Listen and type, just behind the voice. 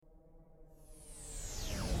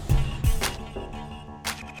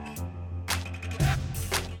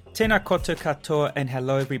Tēnā koutou katoa and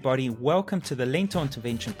hello everybody. Welcome to the Lento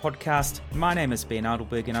Intervention podcast. My name is Ben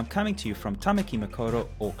Adelberg and I'm coming to you from Tamaki Makaurau,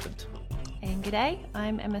 Auckland. And g'day,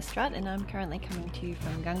 I'm Emma Strutt and I'm currently coming to you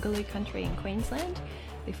from Gungaloo country in Queensland.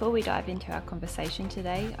 Before we dive into our conversation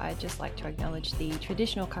today, I'd just like to acknowledge the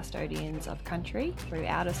traditional custodians of country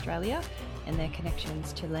throughout Australia and their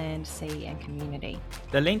connections to land, sea and community.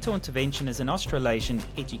 The Lento Intervention is an Australasian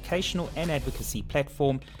educational and advocacy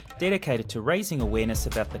platform dedicated to raising awareness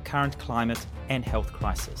about the current climate and health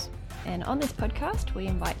crisis. And on this podcast, we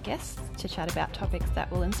invite guests to chat about topics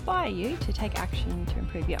that will inspire you to take action to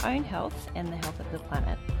improve your own health and the health of the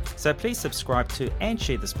planet. So please subscribe to and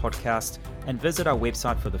share this podcast and visit our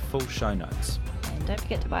website for the full show notes. And don't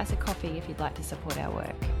forget to buy us a coffee if you'd like to support our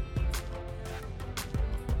work.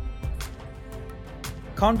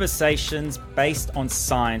 Conversations based on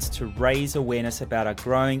science to raise awareness about our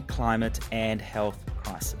growing climate and health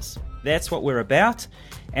crisis. That's what we're about,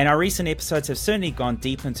 and our recent episodes have certainly gone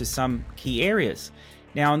deep into some key areas.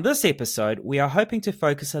 Now, in this episode, we are hoping to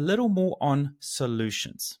focus a little more on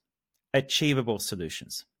solutions, achievable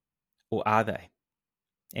solutions. Or are they?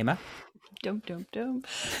 Emma? Dum, dum, dum.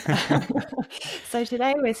 So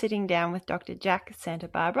today we're sitting down with Dr. Jack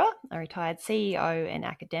Santabarbara, a retired CEO and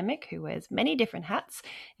academic who wears many different hats,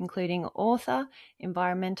 including author,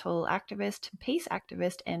 environmental activist, peace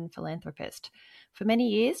activist, and philanthropist. For many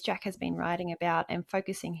years, Jack has been writing about and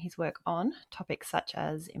focusing his work on topics such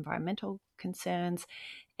as environmental concerns,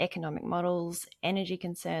 economic models, energy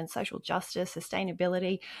concerns, social justice,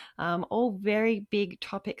 sustainability, all very big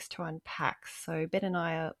topics to unpack. So Ben and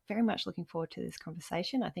I are very much looking forward to this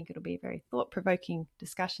conversation. I think it'll be a very thought-provoking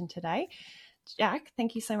discussion today. Jack,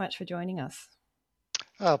 thank you so much for joining us.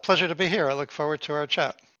 Pleasure to be here. I look forward to our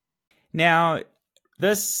chat. Now,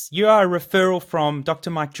 you are a referral from Dr.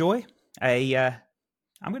 Mike Joy,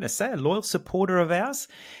 I'm going to say a loyal supporter of ours.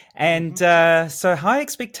 And so high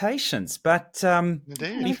expectations, but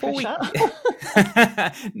before we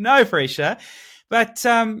no pressure. But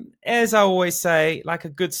as I always say, like a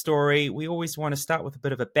good story, we always want to start with a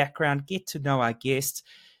bit of a background, get to know our guest.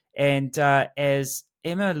 And as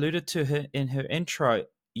Emma alluded to in her intro,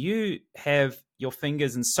 you have your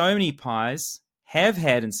fingers in so many pies, have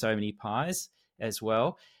had in so many pies as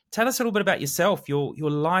well. Tell us a little bit about yourself, your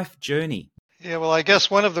life journey. Yeah, well, I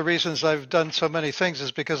guess one of the reasons I've done so many things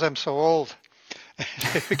is because I'm so old.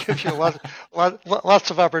 It gives you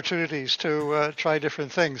lots of opportunities to try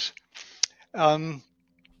different things.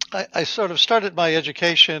 I sort of started my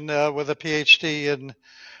education with a PhD in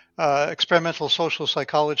experimental social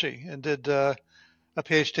psychology and did a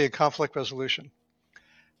PhD in conflict resolution.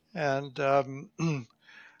 And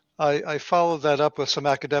I followed that up with some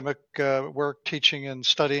academic work, teaching and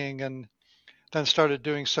studying, and then started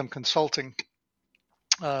doing some consulting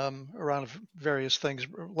around various things,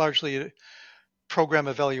 largely program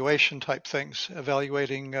evaluation type things,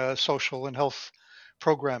 evaluating social and health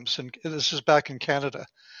programs. And this is back in Canada,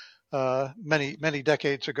 many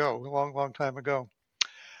decades ago, a long time ago.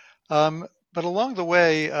 But along the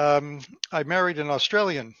way, I married an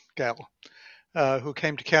Australian gal who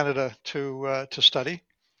came to Canada to study.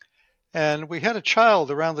 And we had a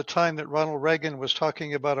child around the time that Ronald Reagan was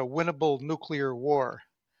talking about a winnable nuclear war.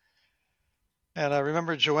 And I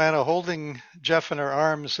remember Joanna holding Jeff in her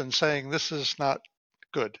arms and saying, "This is not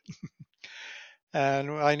good. And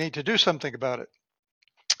I need to do something about it."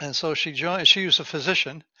 And so she was a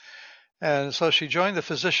physician. And so she joined the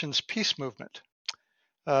Physicians' Peace Movement.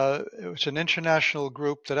 It was an international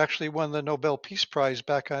group that actually won the Nobel Peace Prize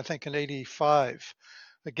back, I think, in '85.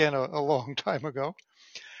 Again, a long time ago.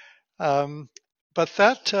 But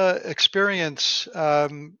that experience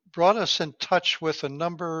brought us in touch with a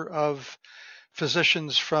number of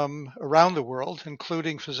physicians from around the world,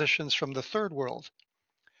 including physicians from the third world,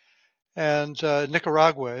 and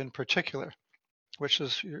Nicaragua in particular, which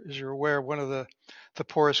is, as you're aware, one of the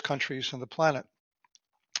poorest countries on the planet.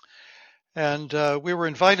 And we were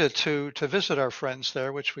invited to visit our friends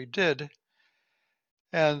there, which we did.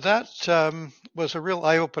 And that was a real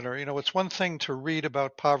eye-opener. You know, it's one thing to read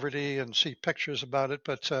about poverty and see pictures about it,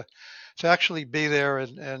 but to actually be there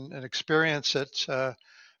and experience it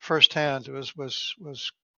firsthand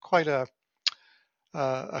was quite a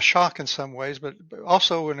shock in some ways, but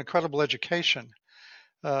also an incredible education,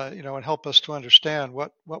 and help us to understand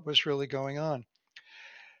what was really going on.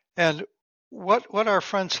 And what our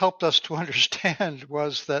friends helped us to understand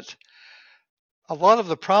was that a lot of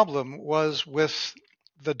the problem was with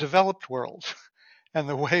the developed world and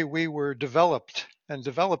the way we were developed and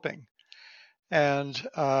developing and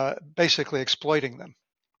basically exploiting them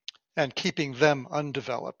and keeping them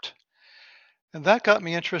undeveloped. And that got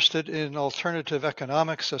me interested in alternative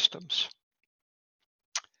economic systems,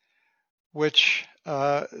 which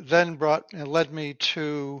then brought and led me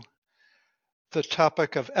to the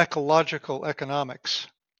topic of ecological economics.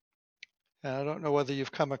 And I don't know whether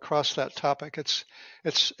you've come across that topic. It's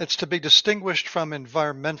to be distinguished from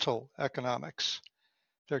environmental economics.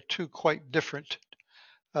 They're two quite different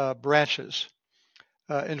branches.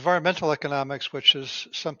 Environmental economics, which is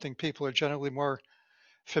something people are generally more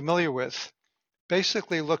familiar with,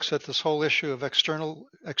 basically looks at this whole issue of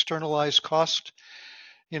externalized cost.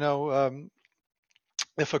 You know,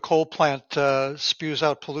 if a coal plant spews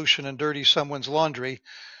out pollution and dirties someone's laundry,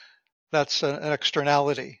 that's an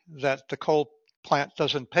externality that the coal plant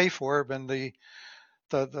doesn't pay for, and the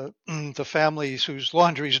families whose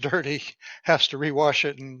laundry's dirty has to rewash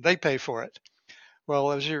it, and they pay for it.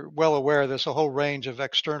 Well, as you're well aware, there's a whole range of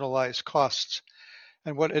externalized costs.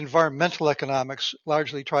 And what environmental economics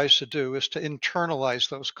largely tries to do is to internalize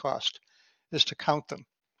those costs, is to count them.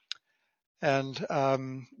 And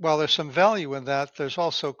while there's some value in that, there's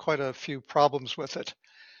also quite a few problems with it,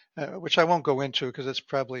 which I won't go into because it's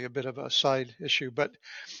probably a bit of a side issue. But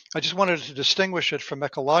I just wanted to distinguish it from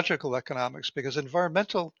ecological economics, because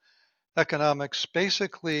environmental economics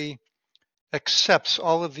basically accepts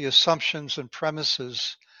all of the assumptions and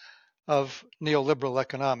premises of neoliberal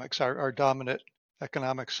economics, our dominant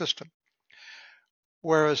economic system.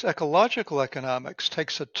 Whereas ecological economics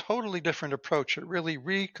takes a totally different approach. It really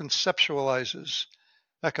reconceptualizes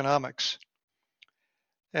economics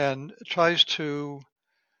and tries to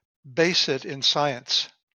base it in science.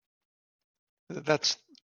 That's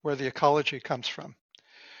where the ecology comes from.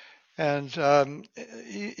 And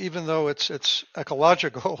even though it's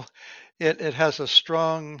ecological, it has a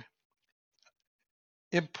strong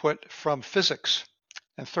input from physics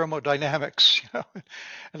and thermodynamics.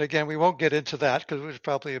 And again, we won't get into that because it's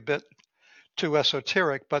probably a bit too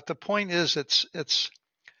esoteric. But the point is, it's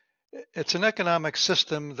an economic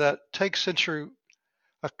system that takes into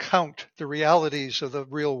account the realities of the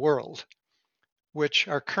real world, which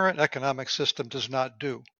our current economic system does not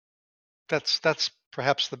do. That's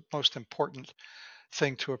perhaps the most important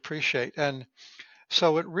thing to appreciate. And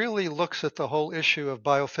so it really looks at the whole issue of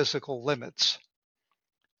biophysical limits.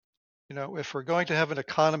 You know, if we're going to have an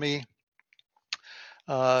economy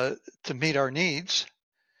to meet our needs,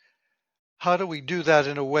 how do we do that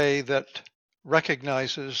in a way that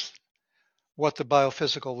recognizes what the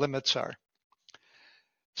biophysical limits are?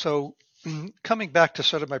 So coming back to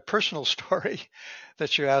sort of my personal story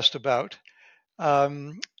that you asked about,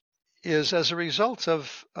 is as a result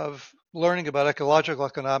of learning about ecological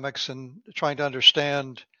economics and trying to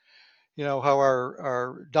understand, you know, how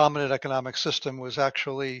our dominant economic system was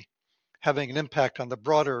actually having an impact on the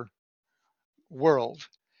broader world.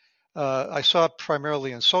 I saw it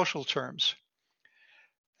primarily in social terms.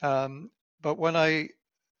 But when I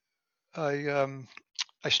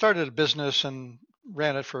started a business and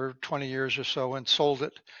ran it for 20 years or so and sold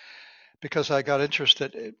it because I got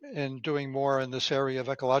interested in doing more in this area of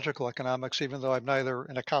ecological economics, even though I'm neither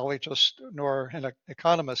an ecologist nor an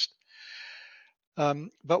economist.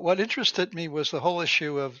 But what interested me was the whole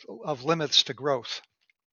issue of limits to growth.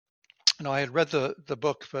 You know, I had read the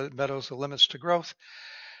book, Meadows, The Limits to Growth,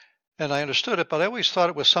 and I understood it, but I always thought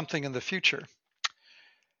it was something in the future.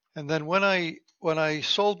 And then when I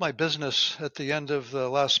sold my business at the end of the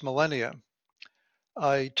last millennia,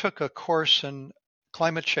 I took a course in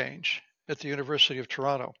climate change at the University of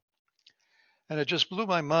Toronto. And it just blew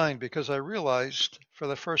my mind because I realized for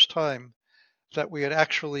the first time that we had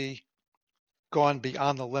actually gone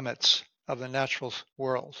beyond the limits of the natural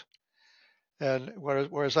world. And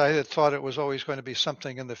whereas I had thought it was always going to be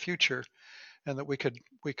something in the future and that we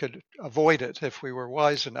could avoid it if we were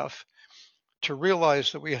wise enough, to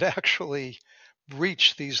realize that we had actually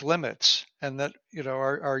reached these limits, and that, you know,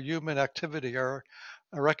 our human activity, our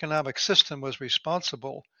economic system was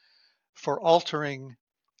responsible for altering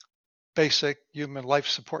basic human life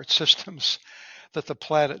support systems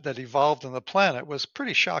that evolved on the planet, was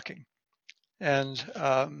pretty shocking. And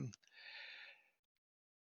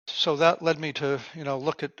so that led me to, you know,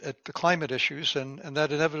 look at the climate issues, and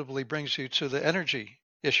that inevitably brings you to the energy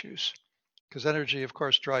issues, because energy, of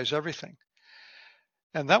course, drives everything.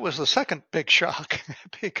 And that was the second big shock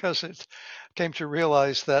because it came to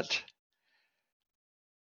realize that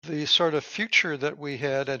the sort of future that we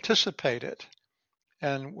had anticipated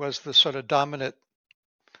and was the sort of dominant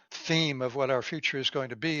theme of what our future is going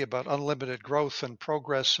to be, about unlimited growth and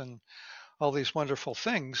progress and all these wonderful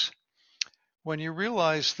things, when you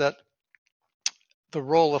realize that the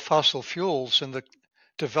role of fossil fuels in the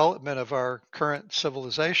development of our current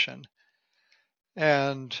civilization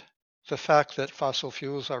and the fact that fossil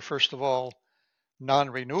fuels are, first of all,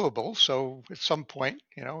 non-renewable. So at some point,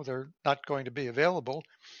 they're not going to be available.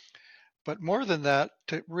 But more than that,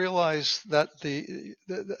 to realize that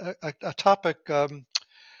a topic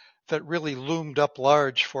that really loomed up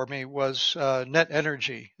large for me was net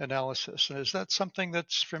energy analysis. And is that something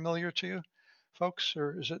that's familiar to you, folks,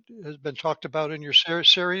 or has been talked about in your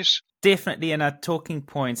series? Definitely in our talking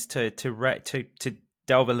points to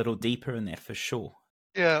delve a little deeper in there for sure.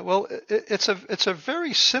 Yeah, well, it's a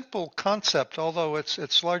very simple concept, although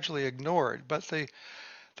it's largely ignored. But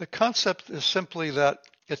the concept is simply that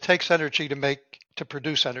it takes energy to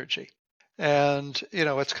produce energy, and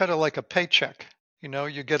it's kind of like a paycheck.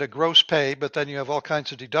 You get a gross pay, but then you have all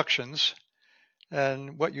kinds of deductions,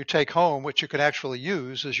 and what you take home, which you can actually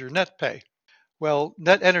use, is your net pay. Well,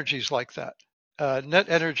 net energy is like that. Net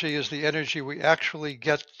energy is the energy we actually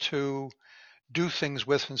get to do things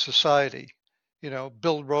with in society.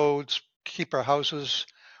 Build roads, keep our houses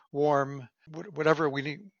warm, whatever we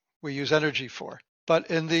need, we use energy for. But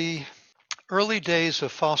in the early days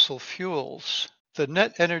of fossil fuels, the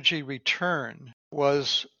net energy return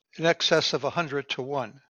was in excess of 100 to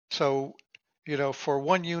 1. So, for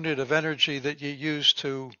 1 unit of energy that you use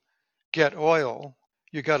to get oil,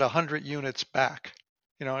 you got 100 units back.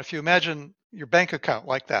 If you imagine your bank account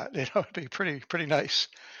like that, it'd be pretty nice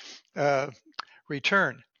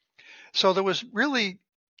return. So there was really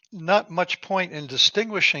not much point in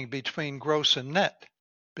distinguishing between gross and net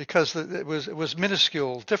because it was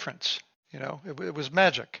minuscule difference. It was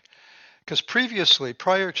magic. Because previously,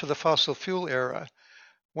 prior to the fossil fuel era,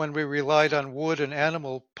 when we relied on wood and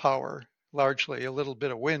animal power, largely a little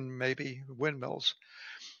bit of wind, maybe windmills,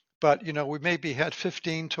 but we maybe had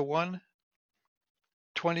 15 to 1,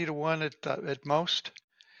 20 to 1 at most.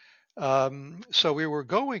 So we were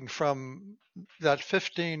going from that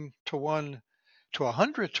 15 to 1 to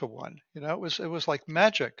 100 to 1. It was like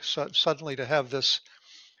magic suddenly to have this.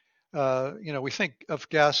 We think of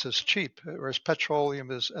gas as cheap, whereas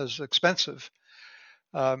petroleum is as expensive.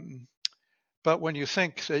 But when you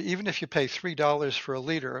think that even if you pay $3 for a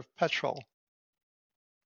liter of petrol,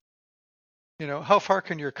 how far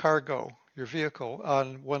can your car go, your vehicle,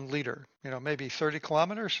 on 1 liter? Maybe 30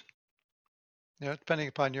 kilometers, depending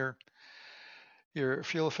upon your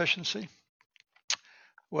fuel efficiency.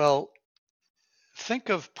 Well, think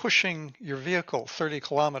of pushing your vehicle 30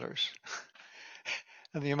 kilometers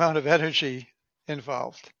and the amount of energy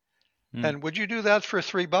involved. And would you do that for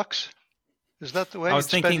 $3? Is that the way I was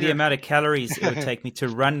thinking the your... amount of calories it would take me to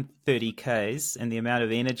run 30 Ks and the amount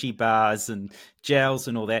of energy bars and gels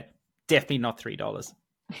and all that. Definitely not $3.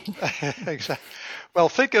 Exactly. Well,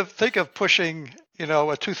 think of pushing,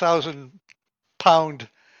 a 2,000 pound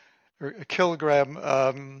or a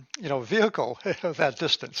kilogram, vehicle that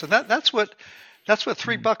distance, and that's what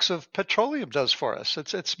 $3 of petroleum does for us.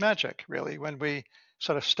 It's magic, really, when we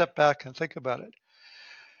sort of step back and think about it.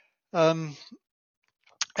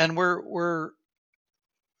 And we're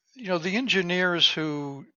the engineers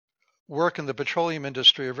who work in the petroleum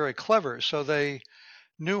industry are very clever, so they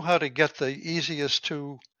knew how to get the easiest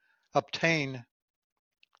to obtain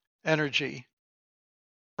energy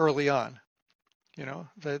early on.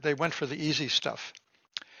 They went for the easy stuff.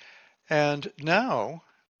 And now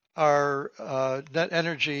our net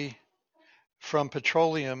energy from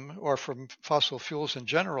petroleum or from fossil fuels in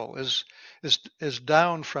general is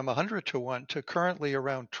down from 100 to 1 to currently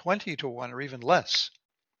around 20 to 1 or even less.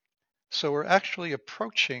 So we're actually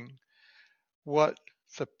approaching what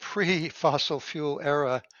the pre-fossil fuel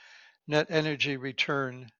era net energy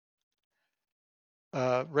return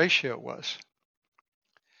ratio was.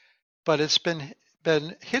 But it's been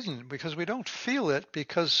hidden because we don't feel it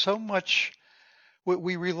because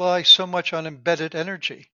we rely so much on embedded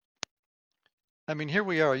energy. I mean, here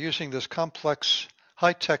we are using this complex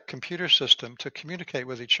high-tech computer system to communicate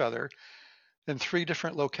with each other in 3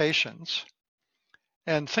 different locations.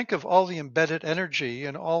 And think of all the embedded energy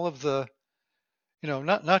and all of the,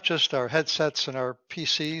 not just our headsets and our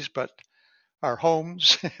PCs, but our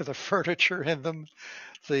homes, the furniture in them,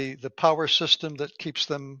 the power system that keeps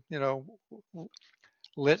them,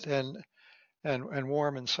 lit and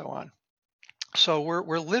warm and so on. So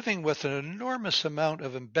we're living with an enormous amount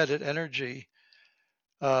of embedded energy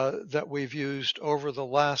that we've used over the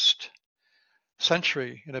last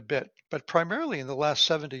century and a bit, but primarily in the last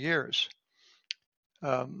 70 years.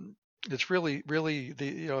 It's really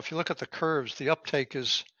if you look at the curves, the uptake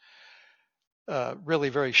is really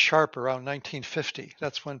very sharp around 1950.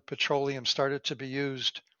 That's when petroleum started to be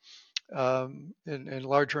used in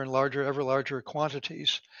larger and larger, ever larger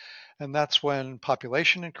quantities. And that's when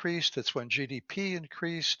population increased. It's when GDP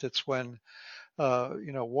increased. It's when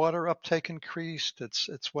water uptake increased.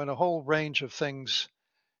 It's when a whole range of things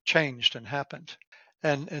changed and happened.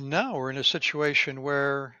 And now we're in a situation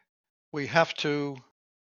where we have to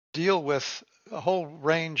deal with a whole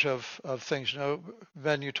range of things.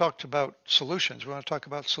 Ben, you talked about solutions. We want to talk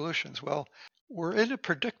about solutions. Well, we're in a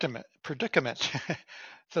predicament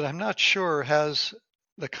that I'm not sure has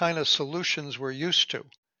the kind of solutions we're used to.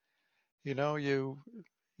 You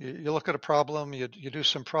look at a problem, you do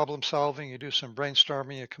some problem solving, you do some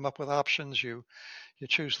brainstorming, you come up with options, you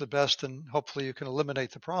choose the best, and hopefully you can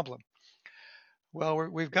eliminate the problem. Well,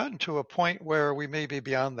 we've gotten to a point where we may be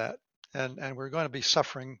beyond that, and we're going to be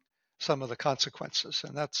suffering some of the consequences,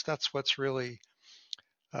 and that's what's really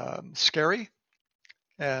scary,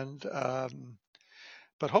 and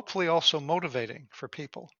but hopefully also motivating for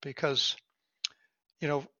people, because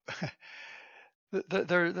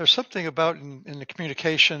there's something about in the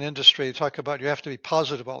communication industry, you talk about you have to be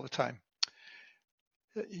positive all the time.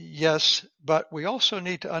 Yes, but we also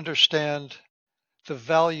need to understand the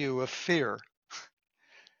value of fear.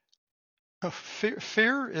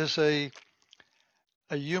 Fear is a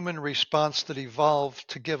human response that evolved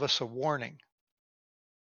to give us a warning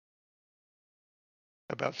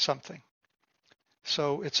about something.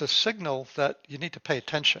 So it's a signal that you need to pay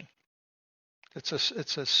attention. It's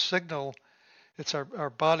a signal. It's our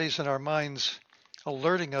bodies and our minds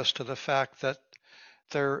alerting us to the fact that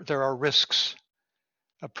there are risks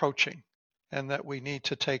approaching and that we need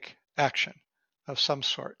to take action of some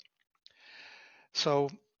sort. So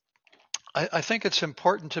I think it's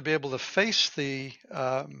important to be able to face the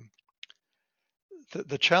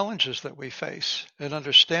challenges that we face and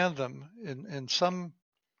understand them in some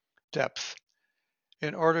depth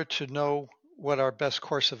in order to know what our best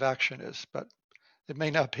course of action is. But it may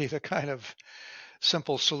not be the kind of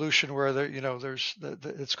simple solution where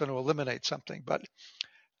it's going to eliminate something. But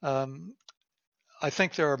I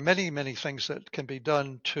think there are many things that can be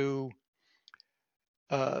done to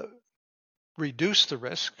reduce the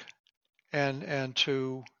risk and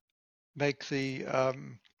to make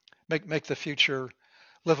the future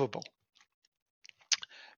livable.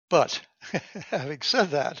 But having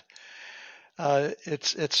said that,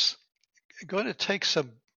 it's going to take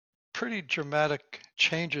some pretty dramatic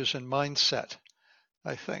changes in mindset,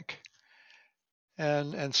 I think.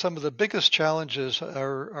 And some of the biggest challenges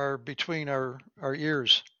are between our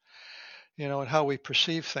ears, and how we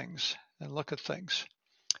perceive things and look at things.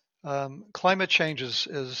 Climate change is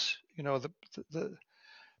the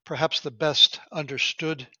perhaps the best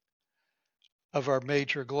understood of our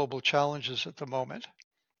major global challenges at the moment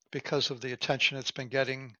because of the attention it's been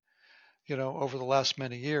getting, over the last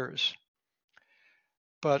many years.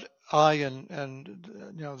 But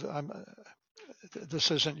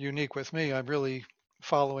this isn't unique with me. I'm really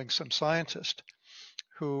following some scientists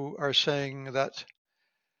who are saying that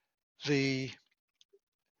there's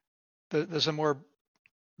a more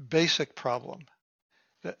basic problem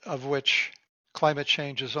of which climate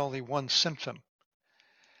change is only one symptom.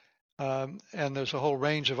 And there's a whole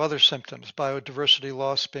range of other symptoms, biodiversity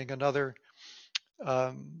loss being another,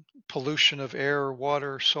 pollution of air,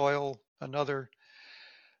 water, soil, another.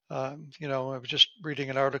 I was just reading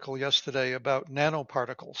an article yesterday about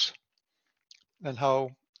nanoparticles and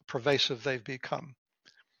how pervasive they've become.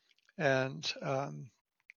 And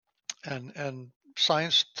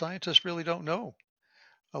scientists really don't know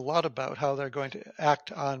a lot about how they're going to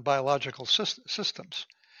act on biological systems.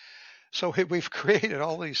 So we've created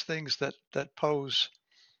all these things that pose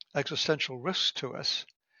existential risks to us.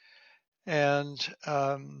 And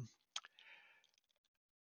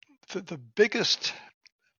the biggest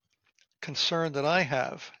concern that I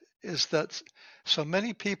have is that so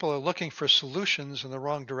many people are looking for solutions in the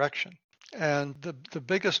wrong direction. And the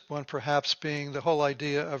biggest one perhaps being the whole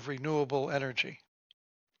idea of renewable energy.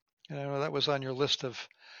 And I know that was on your list of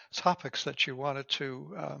topics that you wanted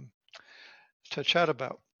to chat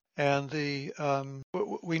about. And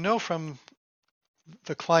we know from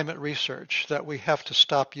the climate research that we have to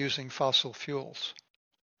stop using fossil fuels.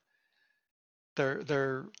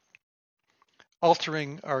 They're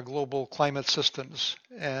altering our global climate systems,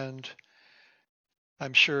 and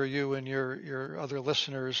I'm sure you and your other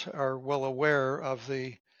listeners are well aware of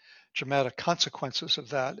the dramatic consequences of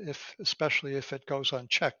that, especially if it goes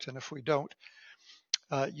unchecked, and if we don't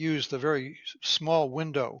use the very small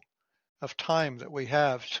window of time that we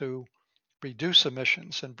have to reduce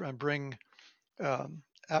emissions and bring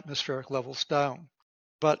atmospheric levels down.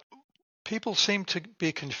 But people seem to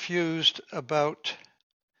be confused about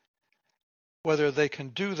whether they can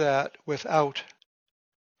do that without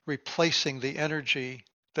replacing the energy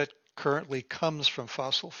that currently comes from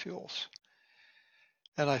fossil fuels.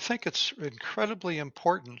 And I think it's incredibly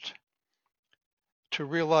important to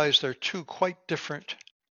realize they're two quite different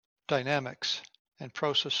dynamics and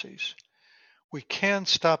processes. We can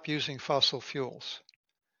stop using fossil fuels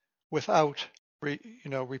without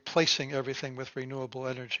replacing everything with renewable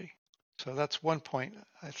energy. So that's one point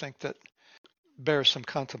I think that bears some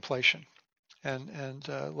contemplation and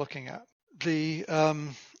looking at. The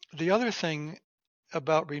other thing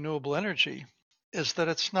about renewable energy is that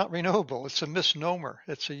it's not renewable. It's a misnomer.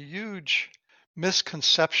 It's a huge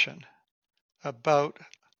misconception about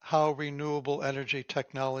how renewable energy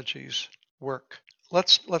technologies work.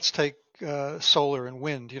 Let's take solar and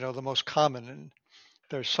wind, the most common, and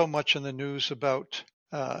there's so much in the news about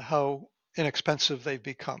how inexpensive they've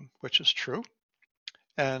become, which is true,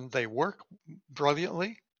 and they work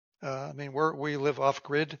brilliantly. I mean, we live off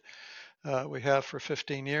grid. We have for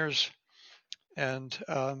 15 years, and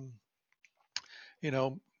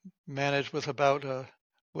manage with about a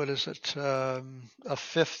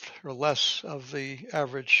fifth or less of the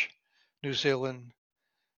average New Zealand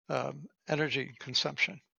energy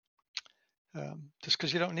consumption, just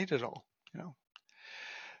because you don't need it all.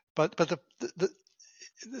 But the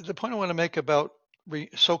point I want to make about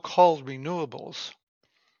so-called renewables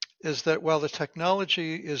is that while the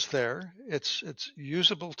technology is there, it's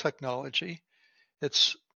usable technology,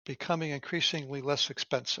 it's becoming increasingly less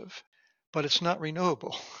expensive, but it's not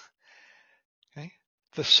renewable. Okay?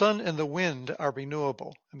 The sun and the wind are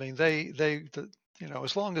renewable. I mean,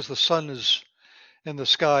 as long as the sun is in the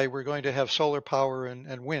sky, we're going to have solar power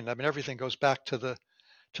and wind. I mean, everything goes back to the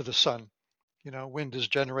sun. Wind is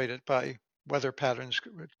generated by weather patterns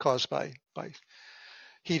caused by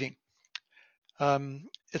heating.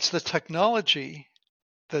 It's the technology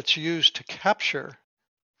that's used to capture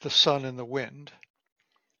the sun and the wind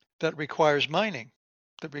that requires mining,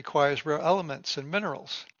 that requires rare elements and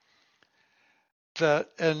minerals.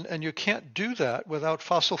 And you can't do that without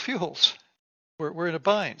fossil fuels. We're in a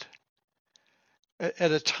bind.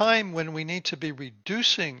 At a time when we need to be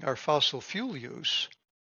reducing our fossil fuel use,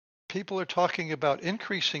 people are talking about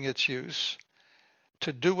increasing its use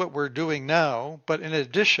to do what we're doing now, but in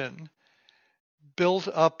addition, build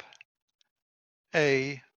up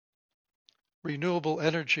a renewable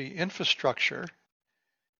energy infrastructure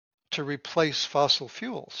to replace fossil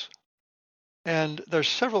fuels. And there's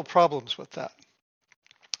several problems with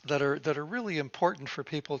that are really important for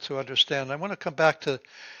people to understand. I want to come back to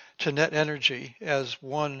net energy as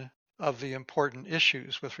one of the important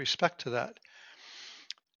issues with respect to that.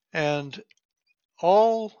 And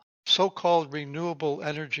all so-called renewable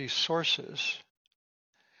energy sources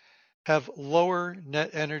have lower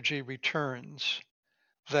net energy returns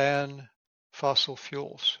than fossil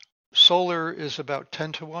fuels. Solar is about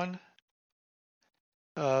 10 to 1.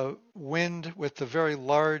 Wind with the very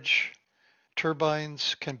large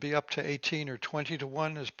turbines can be up to 18 or 20 to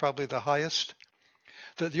 1 is probably the highest.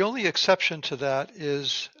 The only exception to that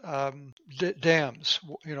is dams,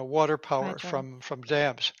 water power from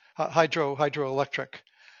dams, hydroelectric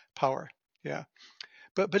power. Yeah.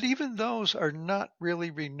 But even those are not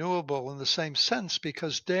really renewable in the same sense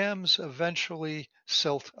because dams eventually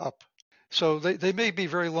silt up. So they may be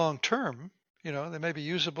very long term, they may be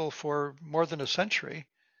usable for more than a century,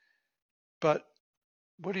 but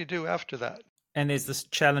what do you do after that? And there's this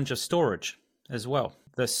challenge of storage as well.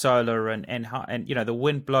 The solar and the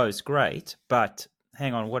wind blows great, but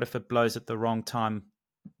hang on, what if it blows at the wrong time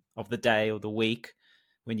of the day or the week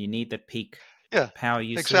when you need that peak power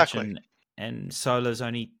usage? Exactly. And solar's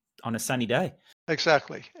only on a sunny day.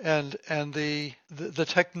 Exactly. And the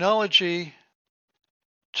technology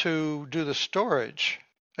to do the storage,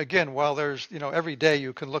 again, while there's, every day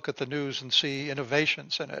you can look at the news and see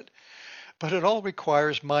innovations in it, but it all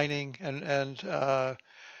requires mining and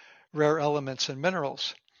rare elements and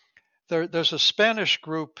minerals. There's a Spanish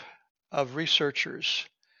group of researchers.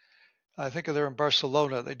 I think they're in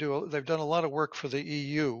Barcelona. They've done a lot of work for the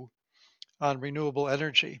EU on renewable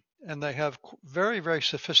energy, and they have very, very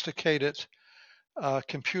sophisticated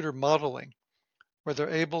computer modeling where they're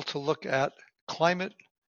able to look at climate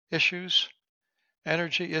issues,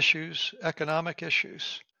 energy issues, economic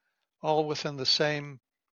issues, all within the same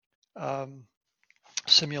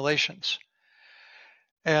simulations.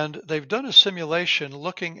 And they've done a simulation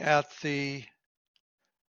looking at the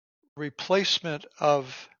replacement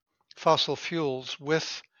of fossil fuels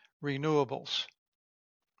with renewables,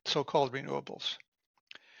 so-called renewables.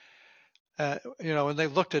 And they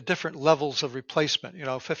looked at different levels of replacement,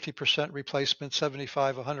 50% replacement,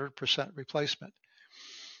 75, 100% replacement.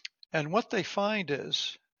 And what they find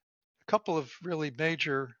is a couple of really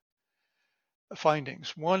major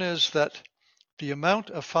findings. One is that the amount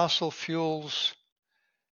of fossil fuels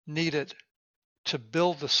needed to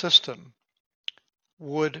build the system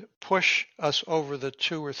would push us over the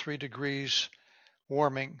 2 or 3 degrees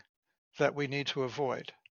warming that we need to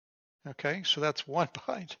avoid. Okay, so that's one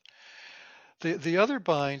bind. The other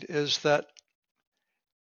bind is that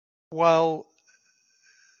while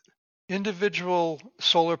individual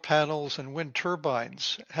solar panels and wind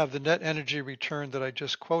turbines have the net energy return that I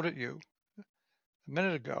just quoted you a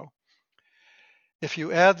minute ago, if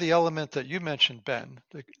you add the element that you mentioned, Ben,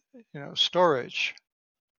 storage,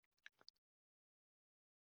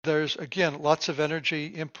 there's, again, lots of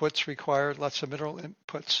energy inputs required, lots of mineral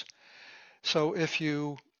inputs. So if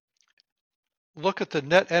you look at the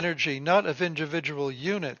net energy, not of individual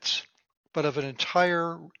units, but of an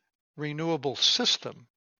entire renewable system,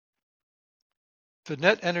 the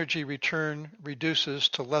net energy return reduces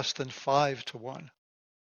to less than 5 to 1,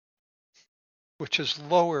 which is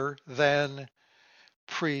lower than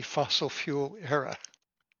pre-fossil fuel era.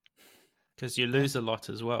 Because you lose a lot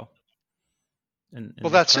as well in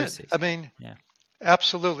Well, that that's process. it. I mean, yeah.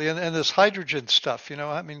 Absolutely. And this hydrogen stuff,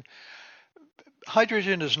 I mean,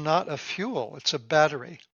 hydrogen is not a fuel, it's a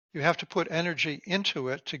battery. You have to put energy into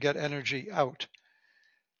it to get energy out.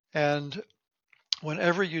 And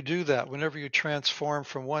whenever you do that, whenever you transform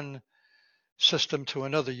from one system to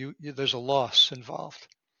another, there's a loss involved.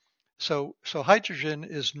 So hydrogen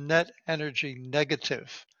is net energy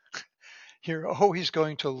negative. You're always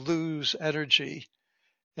going to lose energy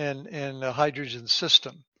in a hydrogen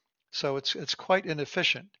system. So it's quite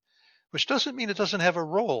inefficient, which doesn't mean it doesn't have a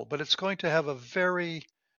role, but it's going to have a very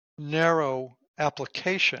narrow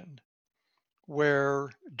application where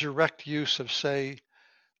direct use of, say,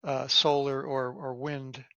 solar or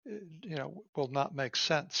wind, will not make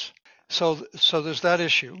sense. So there's that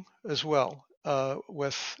issue as well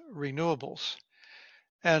with renewables.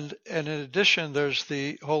 And in addition, there's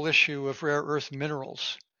the whole issue of rare earth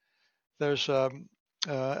minerals. There's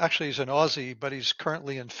actually he's an Aussie, but he's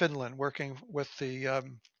currently in Finland working with the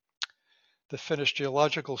Finnish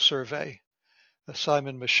Geological Survey.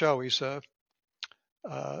 Simon Michaud. He's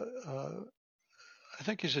I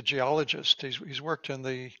think he's a geologist. He's worked in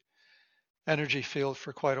the energy field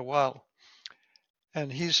for quite a while,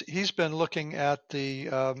 and he's been looking at the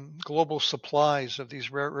global supplies of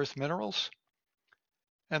these rare earth minerals,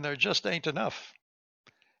 and there just ain't enough.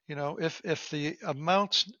 If the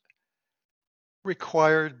amounts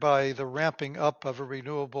required by the ramping up of a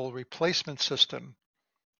renewable replacement system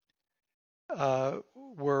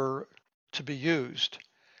were to be used,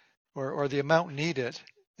 or the amount needed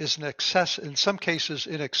is in some cases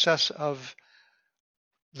in excess of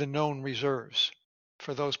the known reserves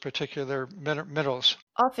for those particular minerals.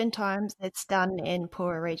 Oftentimes, it's done in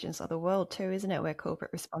poorer regions of the world too, isn't it? Where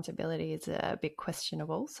corporate responsibility is a bit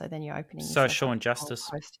questionable. So then you're opening social injustice.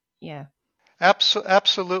 Yeah,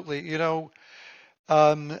 absolutely.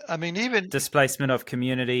 I mean, even displacement of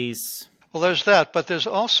communities. Well, there's that, but there's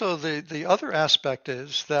also the other aspect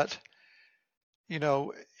is that,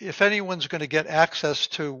 if anyone's going to get access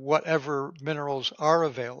to whatever minerals are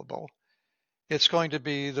available, it's going to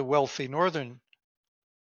be the wealthy northern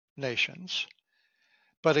nations.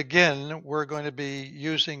 But again, we're going to be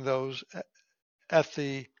using those at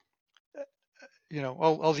the,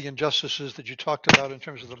 all the injustices that you talked about in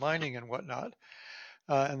terms of the mining and whatnot,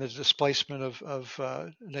 and the displacement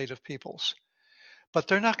of native peoples. But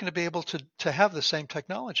they're not going to be able to have the same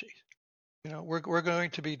technology. We're going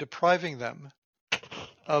to be depriving them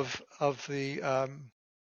of the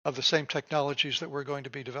same technologies that we're going to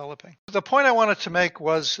be developing. The point I wanted to make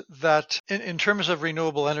was that in terms of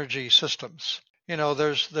renewable energy systems,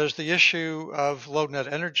 there's the issue of low net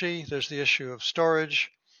energy, there's the issue of storage,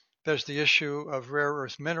 there's the issue of rare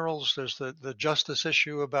earth minerals, there's the justice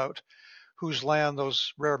issue about whose land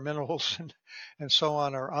those rare minerals and so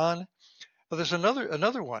on are on. But there's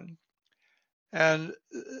another one, and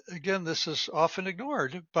again, this is often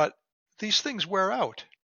ignored, but these things wear out.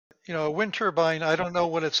 A wind turbine, I don't know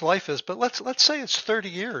what its life is, but let's say it's 30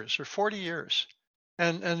 years or 40 years,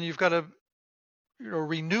 and you've got to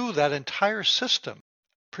renew that entire system,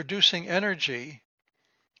 producing energy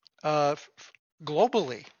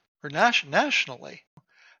globally or nationally.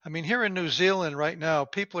 I mean, here in New Zealand right now,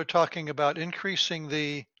 people are talking about increasing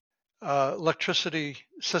the electricity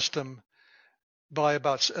system by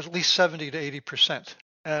about at least 70 to 80%,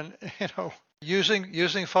 and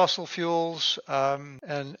using fossil fuels,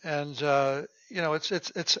 and it's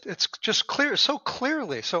just clear, so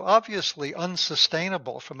obviously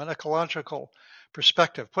unsustainable from an ecological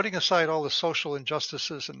perspective, putting aside all the social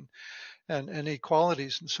injustices and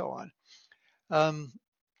inequalities and so on.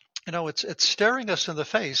 It's staring us in the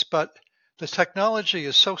face, but the technology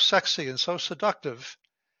is so sexy and so seductive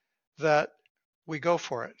that we go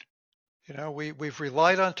for it. We've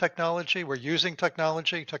relied on technology. We're using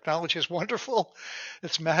technology. Technology is wonderful.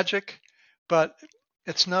 It's magic, but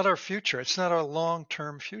it's not our future. It's not our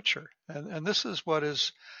long-term future. And this is what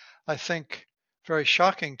is, I think, very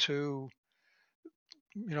shocking to,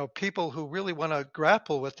 people who really want to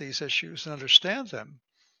grapple with these issues and understand them,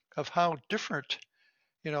 of how different,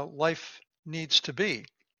 life needs to be.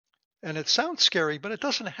 And it sounds scary, but it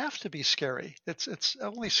doesn't have to be scary. It's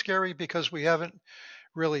only scary because we haven't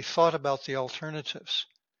really thought about the alternatives.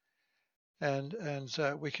 And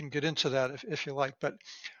we can get into that if you like. But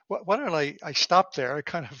why don't I stop there? I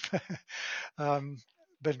kind of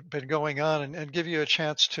been going on and give you a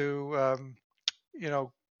chance to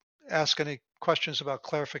ask any questions about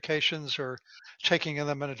clarifications or taking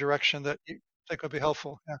them in a direction that you think would be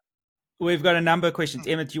helpful. Yeah. We've got a number of questions.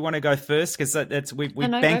 Emma, do you want to go first? Because that's we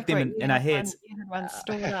No, banked go them for it. in our heads. You had one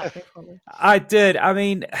stored up before we. I did. I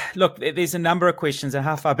mean, look, there's a number of questions, and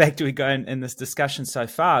how far back do we go in this discussion so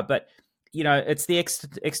far? But it's the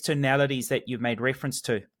externalities that you've made reference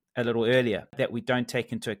to a little earlier that we don't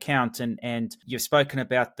take into account, and you've spoken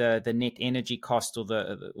about the net energy cost or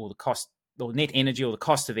the cost or net energy or the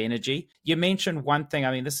cost of energy. You mentioned one thing.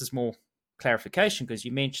 I mean, this is more clarification, because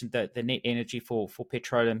you mentioned that the net energy for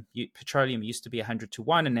petroleum used to be 100 to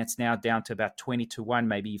 1, and that's now down to about 20 to 1,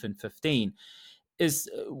 maybe even 15.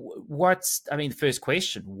 The first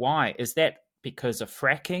question, why? Is that because of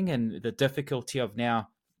fracking and the difficulty of now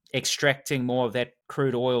extracting more of that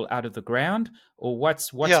crude oil out of the ground, or what's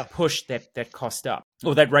pushed that cost up,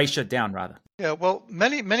 or that ratio down rather? Yeah, well,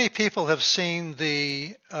 many people have seen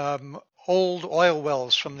the old oil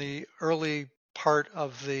wells from the early part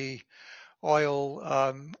of the oil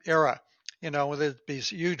era, with these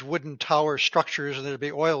huge wooden tower structures, and there'd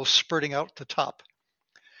be oil spurting out the top.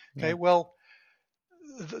 Okay, yeah. Well,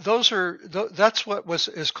 that's what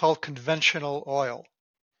is called conventional oil.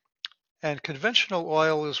 And conventional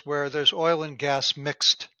oil is where there's oil and gas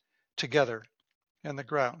mixed together in the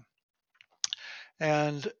ground.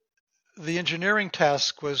 And the engineering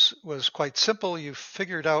task was quite simple. You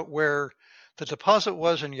figured out where the deposit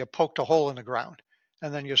was, and you poked a hole in the ground.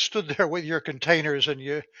 And then you stood there with your containers, and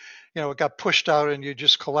it got pushed out, and you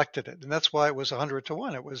just collected it. And that's why it was 100 to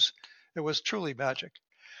 1. It was truly magic.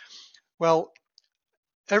 Well,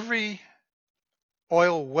 every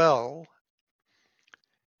oil well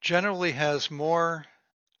generally has more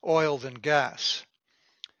oil than gas.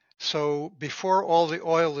 So before all the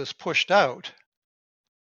oil is pushed out,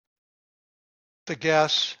 the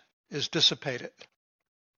gas is dissipated.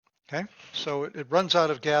 Okay, so it runs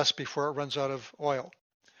out of gas before it runs out of oil.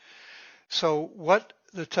 So what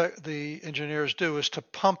the engineers do is to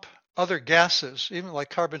pump other gases, even like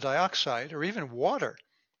carbon dioxide or even water.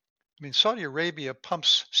 I mean, Saudi Arabia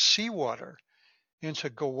pumps seawater into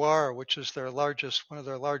Ghawar, which is one of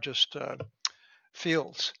their largest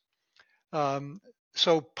fields.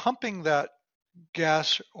 So pumping that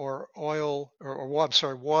gas or oil or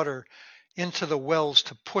water into the wells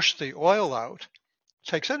to push the oil out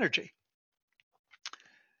takes energy.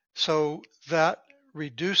 So that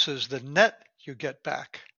reduces the net you get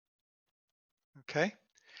back. Okay?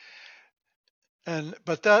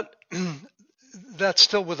 But that's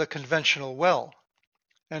still with a conventional well,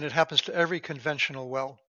 and it happens to every conventional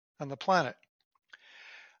well on the planet.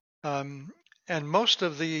 And most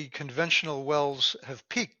of the conventional wells have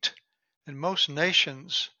peaked in most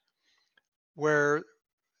nations where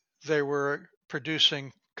they were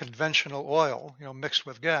producing conventional oil, mixed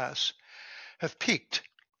with gas, have peaked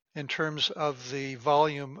in terms of the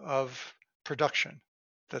volume of production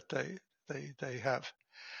that they have.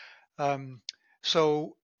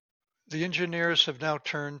 So the engineers have now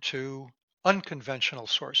turned to unconventional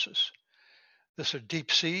sources. This are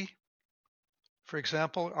deep sea, for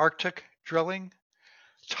example, Arctic drilling,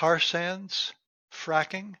 tar sands,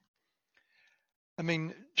 fracking. I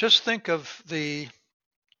mean, just think of the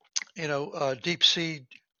deep sea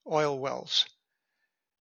oil wells.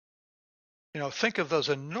 Think of those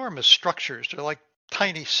enormous structures. They're like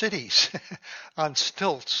tiny cities on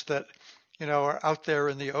stilts that, are out there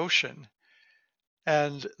in the ocean.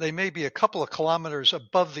 And they may be a couple of kilometers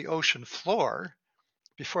above the ocean floor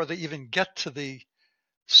before they even get to the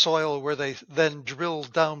soil, where they then drill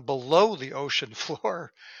down below the ocean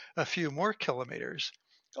floor a few more kilometers.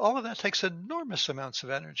 All of that takes enormous amounts of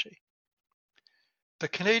energy. The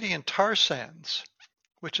Canadian tar sands,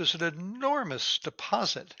 which is an enormous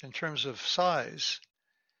deposit in terms of size,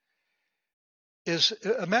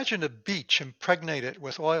 imagine a beach impregnated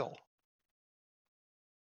with oil.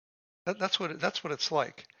 That's what it's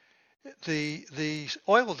like. The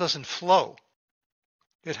oil doesn't flow.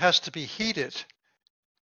 It has to be heated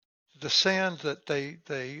the sand that they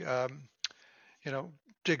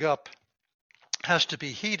dig up has to be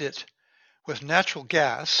heated with natural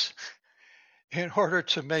gas in order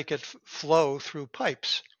to make it flow through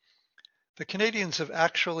pipes. The Canadians have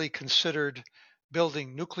actually considered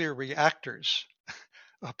building nuclear reactors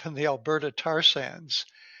up in the Alberta tar sands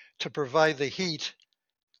to provide the heat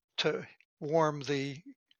to warm the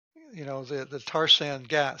tar sand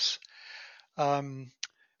gas.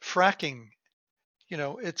 Fracking,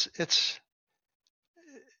 it's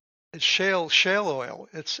shale oil.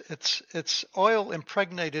 It's oil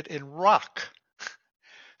impregnated in rock,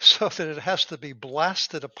 so that it has to be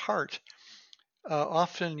blasted apart,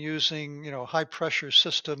 often using high pressure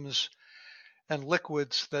systems and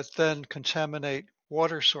liquids that then contaminate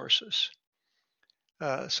water sources.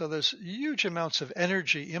 So there's huge amounts of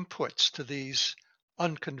energy inputs to these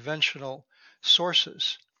unconventional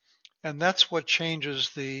sources, and that's what changes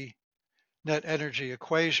the net energy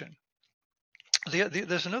equation.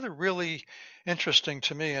 There's another really interesting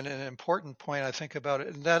to me and an important point I think about it,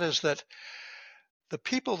 and that is that the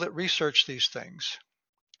people that research these things,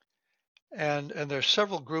 and there's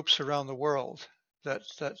several groups around the world that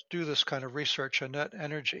do this kind of research on net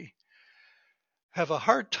energy, have a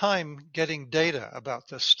hard time getting data about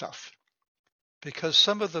this stuff, because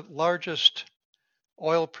some of the largest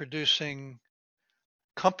oil producing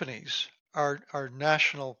companies are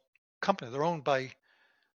national companies. They're owned by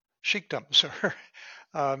sheikdoms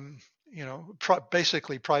or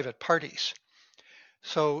basically private parties.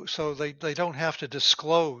 So they don't have to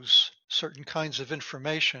disclose certain kinds of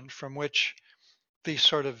information from which these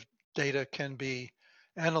sort of data can be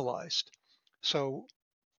analyzed. So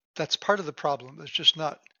that's part of the problem. It's just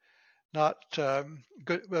not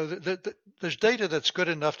good. Well, there's data that's good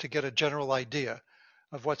enough to get a general idea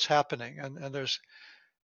of what's happening, and there's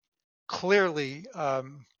clearly a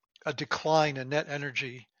decline in net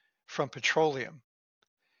energy from petroleum.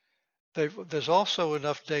 There's also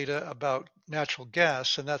enough data about natural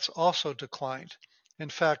gas, and that's also declined. In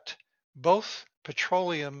fact, both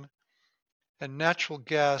petroleum and natural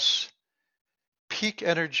gas peak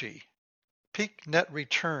energy, peak net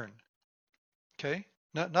return, okay?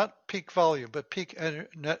 Not peak volume, but peak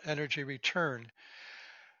net energy return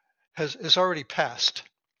is already passed.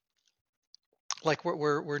 Like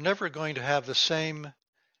we're never going to have the same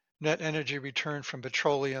net energy return from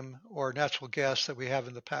petroleum or natural gas that we have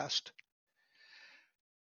in the past.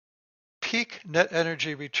 Peak net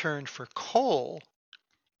energy return for coal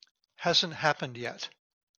hasn't happened yet.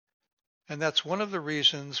 And that's one of the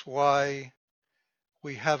reasons why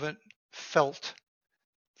we haven't felt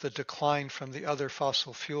the decline from the other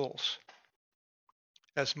fossil fuels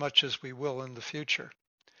as much as we will in the future.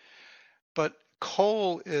 But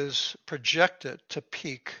coal is projected to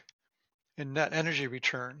peak in net energy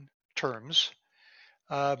return terms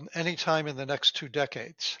anytime in the next 2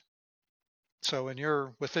 decades. So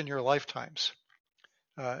within your lifetimes,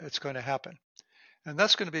 it's going to happen. And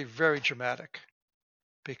that's going to be very dramatic,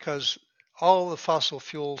 because all the fossil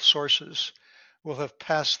fuel sources will have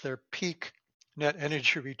passed their peak net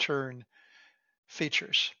energy return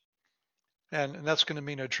features. And that's going to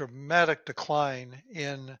mean a dramatic decline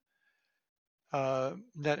in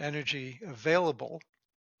net energy available.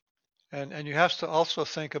 And you have to also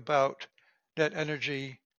think about net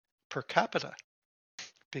energy per capita,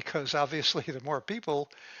 because obviously the more people,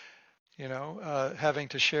 having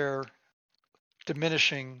to share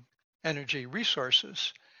diminishing energy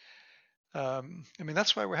resources.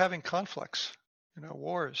 That's why we're having conflicts,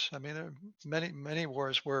 wars. Many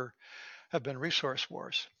wars have been resource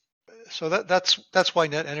wars. So that's why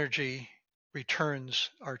net energy returns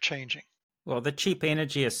are changing. Well, the cheap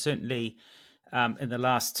energy is certainly, in the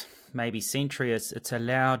last maybe century, it's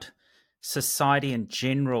allowed society in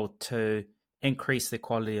general to increase the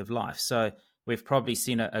quality of life. So we've probably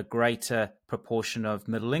seen a greater proportion of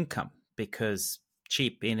middle income, because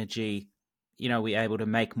cheap energy, we're able to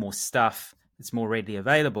make more stuff. It's more readily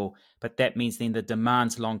available, but that means then the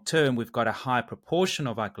demands long term, we've got a high proportion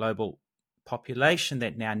of our global population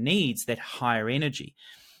that now needs that higher energy.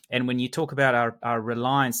 And when you talk about our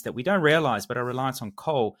reliance that we don't realize, but our reliance on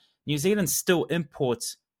coal, New Zealand still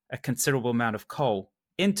imports a considerable amount of coal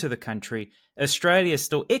into the country. Australia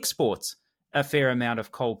still exports a fair amount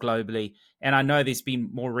of coal globally. And I know there's been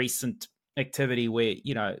more recent activity where,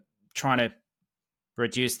 trying to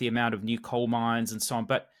reduce the amount of new coal mines and so on,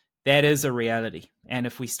 but that is a reality. And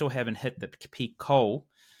if we still haven't hit the peak coal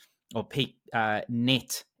or peak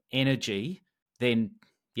net energy, then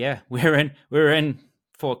we're in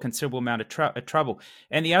for a considerable amount of trouble.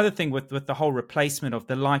 And the other thing with the whole replacement of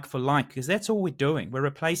the like for like, because that's all we're doing. We're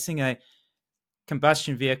replacing a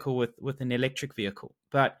combustion vehicle with an electric vehicle.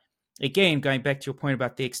 But again, going back to your point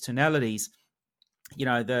about the externalities,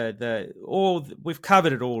 we've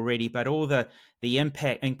covered it already, but all the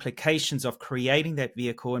impact implications of creating that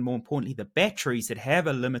vehicle, and more importantly, the batteries that have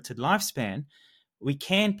a limited lifespan, we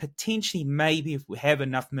can potentially, maybe if we have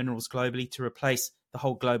enough minerals globally, to replace the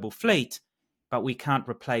whole global fleet, but we can't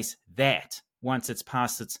replace that once it's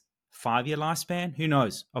past its 5-year lifespan. Who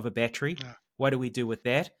knows of a battery? Yeah. What do we do with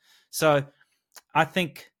that? So I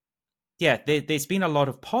think, there's been a lot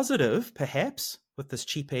of positive, perhaps, with this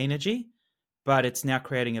cheaper energy, but it's now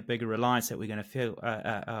creating a bigger reliance that we're going to feel,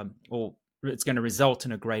 or it's going to result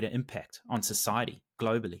in a greater impact on society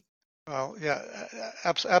globally. Well, yeah,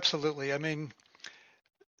 absolutely. I mean,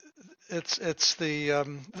 it's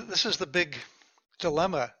this is the big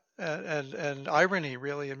dilemma and irony,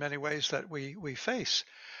 really, in many ways that we face.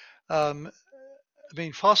 I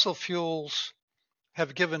mean, fossil fuels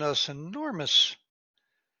have given us enormous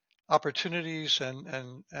opportunities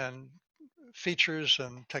and features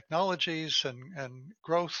and technologies and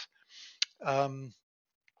growth.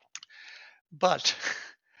 But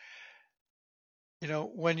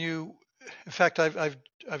when in fact, I've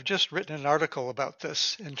just written an article about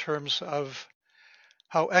this in terms of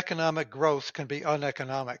how economic growth can be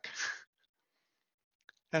uneconomic.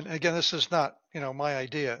 And again, this is not my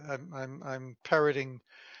idea. I'm parroting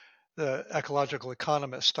the ecological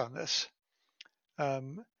economist on this.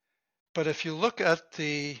 But if you look at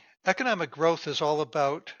the economic growth, is all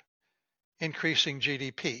about increasing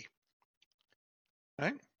GDP,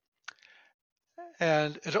 right?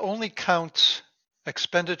 And it only counts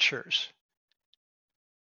expenditures.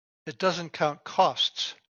 It doesn't count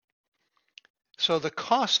costs. So the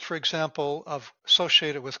cost, for example,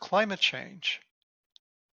 associated with climate change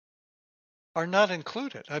are not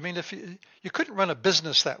included. I mean, if you couldn't run a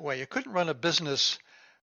business that way. You couldn't run a business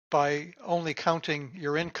by only counting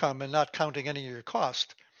your income and not counting any of your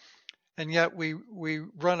cost. And yet we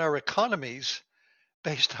run our economies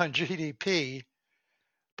based on GDP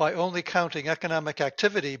by only counting economic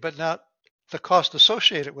activity, but not the cost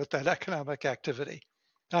associated with that economic activity.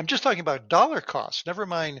 Now, I'm just talking about dollar costs, never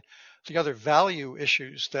mind the other value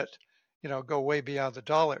issues that go way beyond the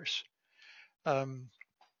dollars. I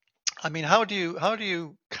mean, how do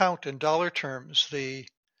you count in dollar terms the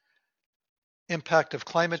impact of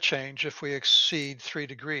climate change if we exceed 3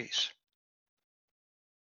 degrees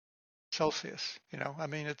Celsius? I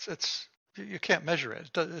mean, it's you can't measure it.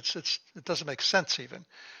 It doesn't make sense even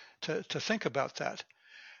to think about that.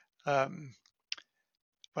 Well,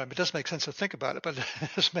 it does make sense to think about it, but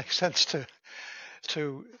it doesn't make sense to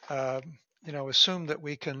assume that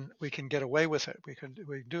we can get away with it. We can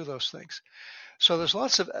do those things. So there's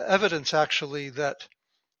lots of evidence actually that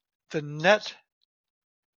the net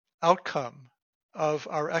outcome of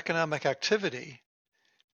our economic activity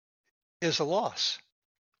is a loss.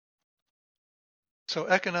 So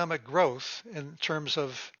economic growth in terms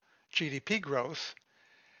of GDP growth,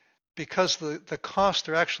 because the costs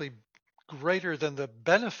are actually greater than the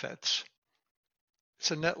benefits,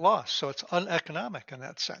 it's a net loss. So it's uneconomic in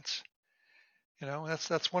that sense.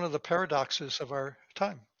 That's one of the paradoxes of our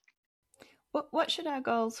time. What should our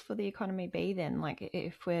goals for the economy be then? Like,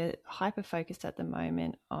 if we're hyper focused at the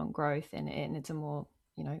moment on growth and it's a more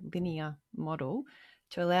linear model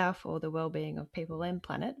to allow for the well-being of people and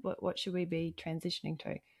planet, what should we be transitioning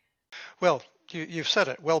to? Well, you've said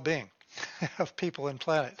it, well-being of people and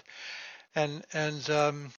planet, and there's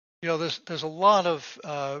a lot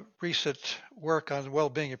of recent work on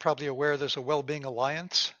well-being. You're probably aware there's a well-being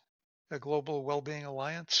alliance, a global well-being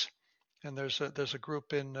alliance, and there's a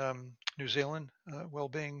group in New Zealand,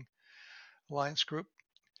 well-being alliance group.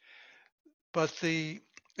 But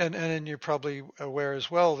and you're probably aware as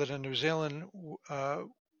well that in New Zealand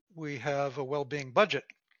we have a well-being budget.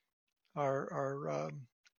 Our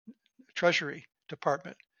Treasury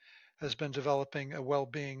Department has been developing a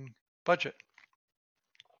well-being budget.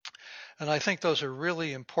 And I think those are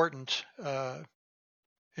really important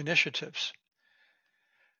initiatives.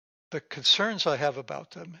 The concerns I have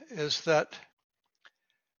about them is that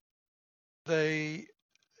they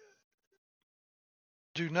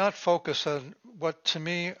do not focus on what to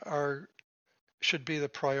me should be the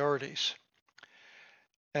priorities.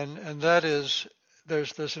 And that is,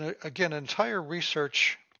 there's again, entire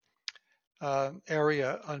research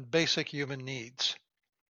area on basic human needs.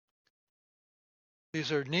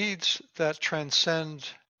 These are needs that transcend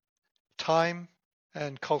time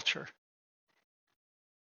and culture,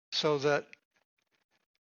 so that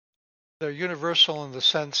they're universal in the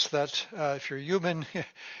sense that if you're human,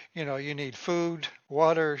 you need food,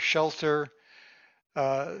 water, shelter,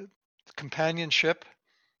 companionship,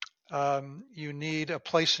 You need a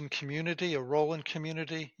place in community, a role in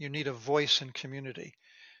community. You need a voice in community.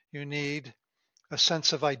 You need a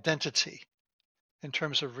sense of identity in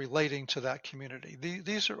terms of relating to that community.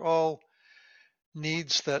 These are all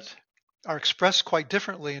needs that are expressed quite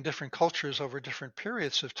differently in different cultures over different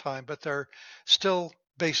periods of time, but they're still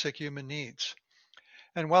basic human needs.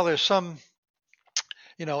 And while there's some,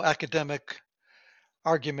 academic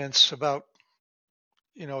arguments about,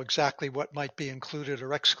 exactly what might be included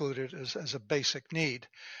or excluded as a basic need,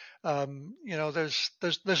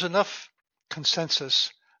 there's enough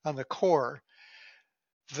consensus on the core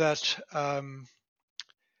that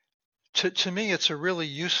to me it's a really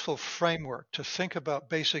useful framework to think about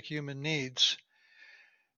basic human needs,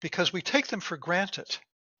 because we take them for granted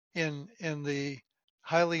in the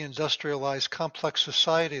highly industrialized complex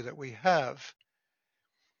society that we have,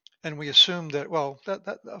 and we assume that, well,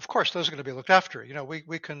 that of course those are going to be looked after.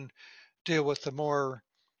 We can deal with the more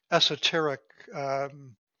esoteric,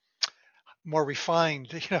 more refined,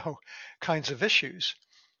 kinds of issues.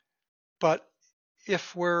 But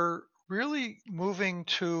if we're really moving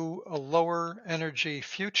to a lower energy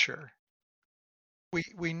future,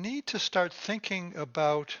 we need to start thinking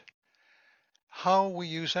about how we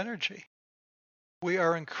use energy. We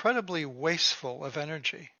are incredibly wasteful of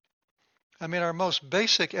energy. I mean, our most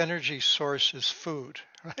basic energy source is food,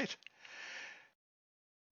 right?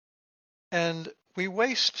 And we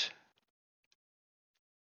waste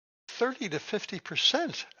 30 to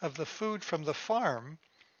 50% of the food from the farm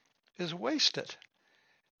is wasted.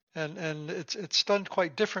 And it's done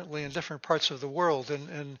quite differently in different parts of the world.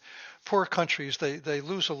 In poor countries, they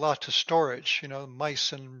lose a lot to storage.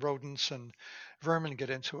 Mice and rodents and vermin get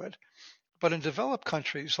into it. But in developed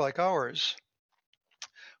countries like ours,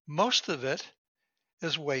 most of it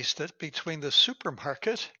is wasted between the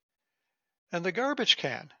supermarket and the garbage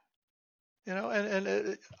can.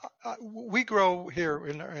 We grow here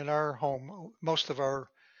in our home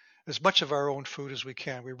as much of our own food as we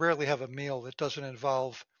can. We rarely have a meal that doesn't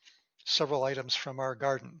involve several items from our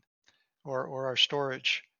garden or our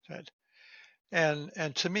storage.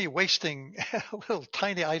 And to me, wasting a little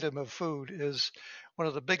tiny item of food is one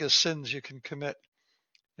of the biggest sins you can commit.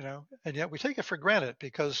 And yet we take it for granted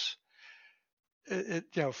because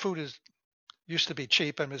food used to be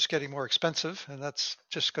cheap and it's getting more expensive, and that's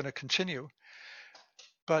just going to continue.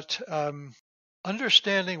 But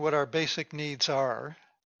understanding what our basic needs are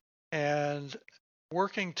and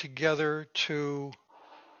working together to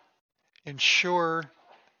ensure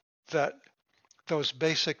that those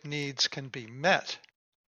basic needs can be met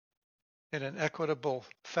in an equitable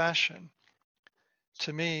fashion,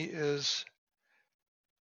 to me, is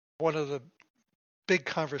one of the big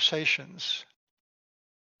conversations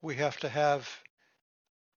we have to have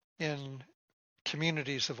in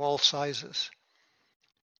communities of all sizes.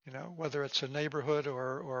 Whether it's a neighborhood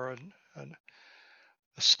or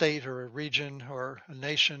a state or a region or a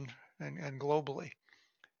nation, and globally,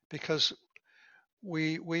 because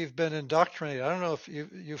we've been indoctrinated. I don't know if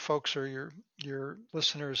you folks or your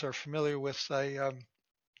listeners are familiar with a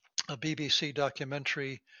BBC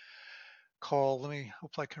documentary called, let me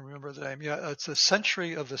hope I can remember the name. Yeah, it's A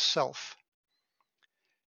Century of the Self.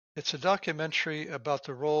 It's a documentary about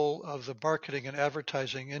the role of the marketing and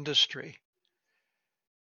advertising industry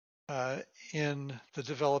in the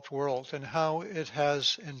developed world and how it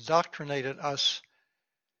has indoctrinated us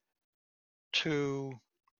to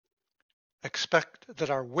expect that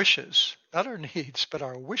our wishes, not our needs, but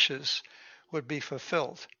our wishes would be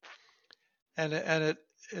fulfilled. And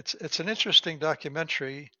it's an interesting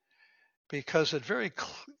documentary because it very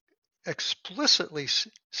explicitly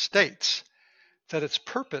states that its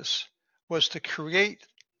purpose was to create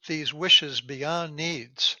these wishes beyond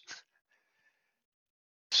needs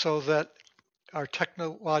so that our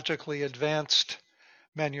technologically advanced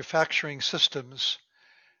manufacturing systems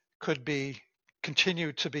could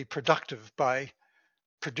continue to be productive by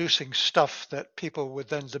producing stuff that people would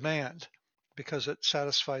then demand because it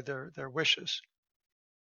satisfied their wishes.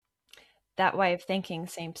 That way of thinking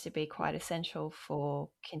seems to be quite essential for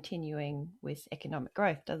continuing with economic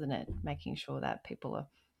growth, doesn't it? Making sure that people are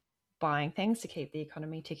buying things to keep the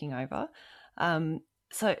economy ticking over.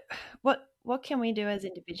 So what can we do as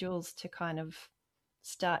individuals to kind of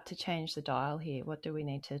start to change the dial here? What do we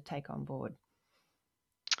need to take on board?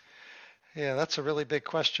 Yeah, that's a really big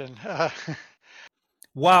question.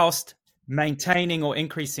 Whilst maintaining or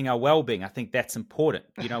increasing our well-being, I think that's important.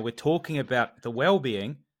 We're talking about the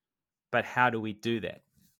well-being, but how do we do that?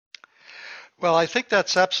 Well, I think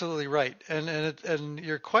that's absolutely right. And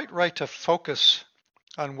you're quite right to focus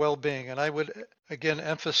on well-being. And I would, again,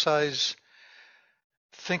 emphasize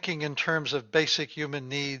thinking in terms of basic human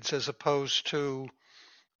needs as opposed to,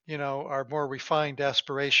 our more refined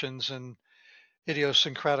aspirations and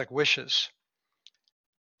idiosyncratic wishes.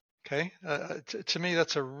 Okay, to me,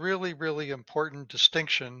 that's a really, really important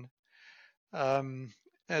distinction. And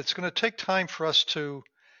it's going to take time for us to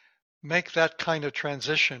make that kind of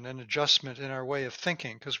transition and adjustment in our way of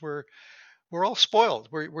thinking, because we're all spoiled.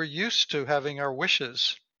 We're used to having our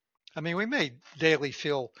wishes. I mean, we may daily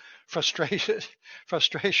feel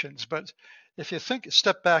frustrations, but if you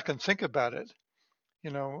step back and think about it, we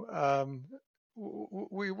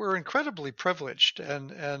were incredibly privileged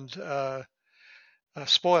and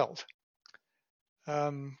spoiled.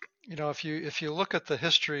 If you look at the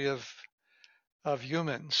history of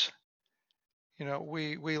humans,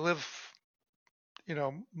 we live,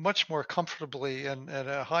 much more comfortably and at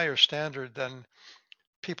a higher standard than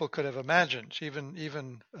people could have imagined,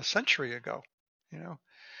 even a century ago. You know,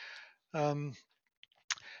 um,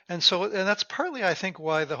 and that's partly, I think,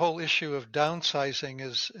 why the whole issue of downsizing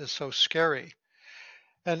is so scary.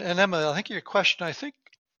 And Emma, I think your question, I think,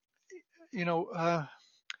 you know, uh,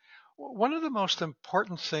 one of the most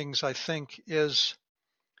important things, I think, is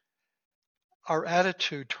our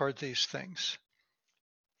attitude toward these things.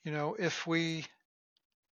 If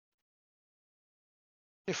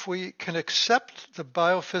we can accept the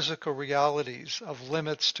biophysical realities of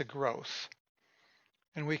limits to growth,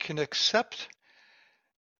 and we can accept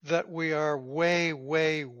that we are way,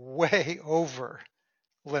 way, way over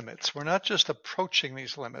limits. We're not just approaching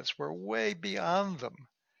these limits, we're way beyond them.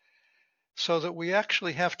 So that we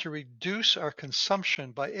actually have to reduce our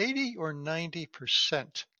consumption by 80 or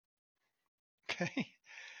 90%. Okay?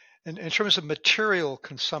 In terms of material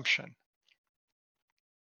consumption.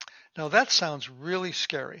 Now that sounds really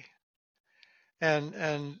scary. And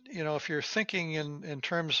if you're thinking in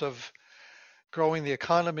terms of growing the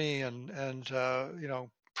economy and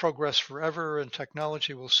progress forever and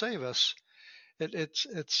technology will save us,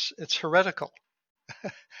 it's heretical.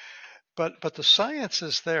 But the science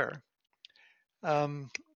is there.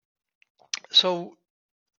 So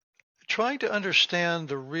trying to understand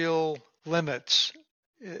the real limits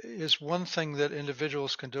is one thing that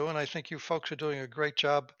individuals can do, and I think you folks are doing a great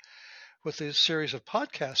job with this series of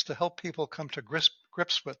podcasts to help people come to grips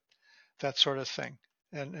with that sort of thing.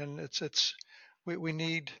 And we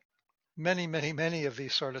need many, many, many of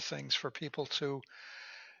these sort of things for people to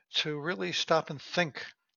really stop and think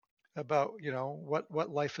about,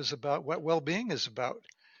 what life is about, what well-being is about,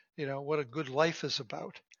 what a good life is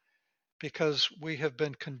about, because we have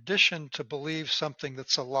been conditioned to believe something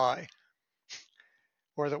that's a lie,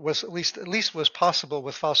 or that was at least was possible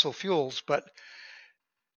with fossil fuels, but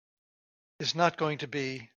is not going to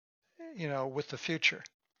be, with the future.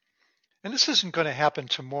 And this isn't going to happen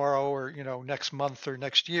tomorrow or, next month or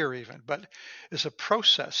next year even, but is a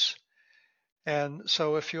process. And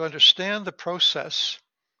so if you understand the process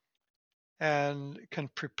and can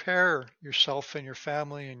prepare yourself and your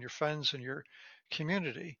family and your friends and your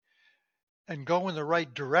community and go in the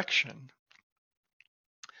right direction,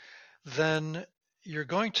 then you're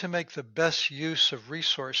going to make the best use of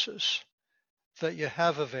resources that you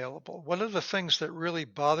have available. One of the things that really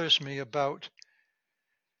bothers me about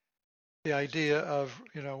the idea of,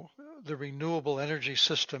 the renewable energy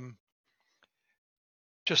system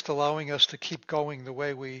just allowing us to keep going the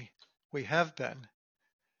way we have been.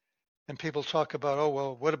 And people talk about, oh,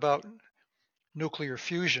 well, what about nuclear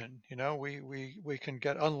fusion? We can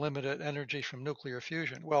get unlimited energy from nuclear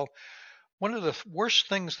fusion. Well, one of the worst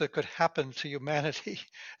things that could happen to humanity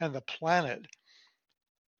and the planet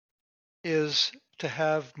is to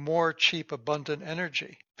have more cheap, abundant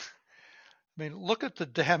energy. I mean, look at the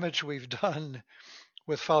damage we've done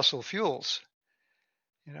with fossil fuels,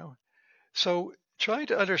 So trying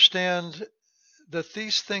to understand that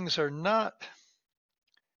these things are not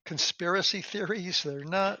conspiracy theories. They're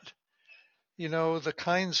not, the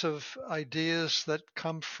kinds of ideas that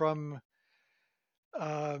come from,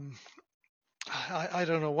 I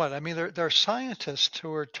don't know what. I mean, there are scientists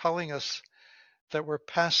who are telling us that we're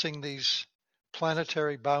passing these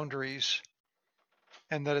planetary boundaries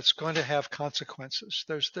and that it's going to have consequences.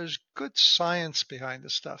 There's good science behind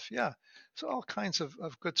this stuff. Yeah, there's all kinds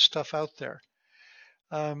of good stuff out there.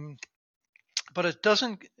 But it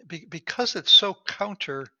doesn't, because it's so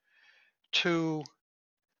counter to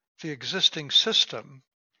the existing system,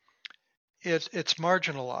 it's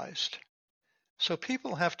marginalized. So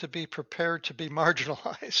people have to be prepared to be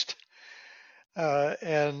marginalized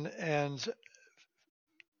and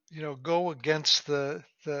go against the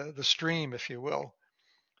stream, if you will,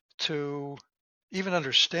 to even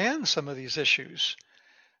understand some of these issues,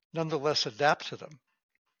 nonetheless adapt to them.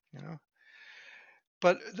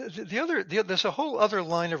 But there's a whole other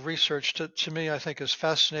line of research to me I think is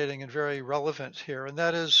fascinating and very relevant here, and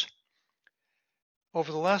that is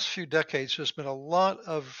over the last few decades there's been a lot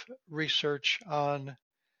of research on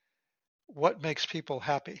what makes people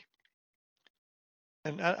happy.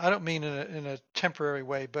 And I don't mean in a temporary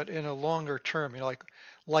way, but in a longer term, like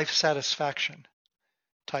life satisfaction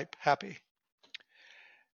type happy.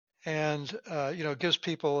 And, gives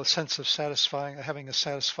people a sense of having a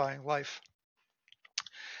satisfying life.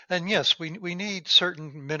 And yes, we need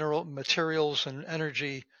certain materials and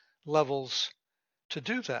energy levels to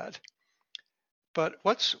do that. But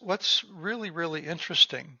what's really, really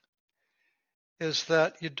interesting is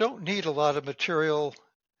that you don't need a lot of material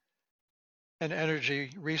and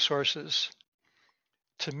energy resources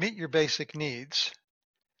to meet your basic needs,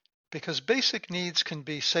 because basic needs can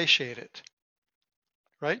be satiated,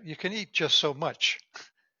 right? You can eat just so much,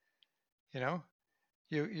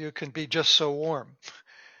 you can be just so warm.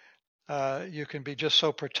 You can be just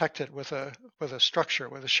so protected with a structure,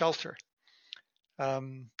 with a shelter.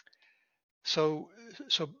 So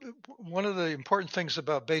one of the important things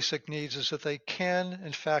about basic needs is that they can,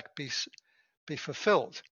 in fact, be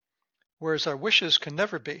fulfilled, whereas our wishes can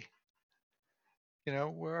never be.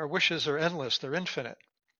 Where our wishes are endless, they're infinite.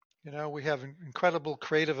 We have incredible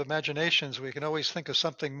creative imaginations. We can always think of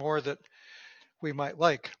something more that we might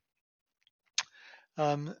like.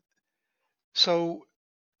 So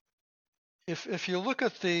if you look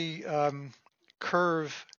at the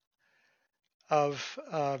curve of,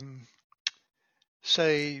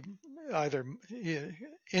 say, either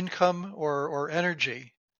income or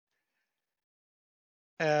energy,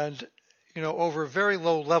 and over very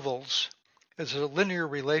low levels, there's a linear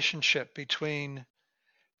relationship between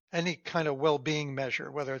any kind of well-being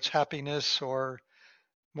measure, whether it's happiness or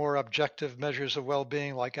more objective measures of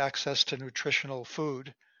well-being like access to nutritional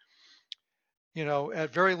food.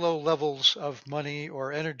 At very low levels of money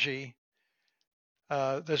or energy,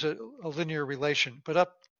 there's a linear relation, but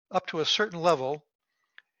up to a certain level,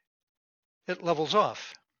 it levels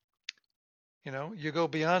off. You go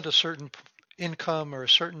beyond a certain income or a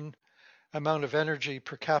certain amount of energy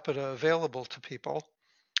per capita available to people,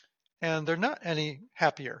 and they're not any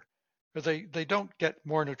happier, or they don't get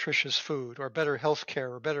more nutritious food or better health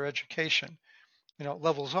care or better education. It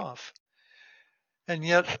levels off. And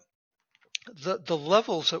yet the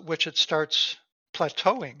levels at which it starts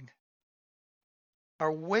plateauing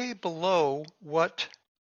are way below what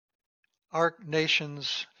our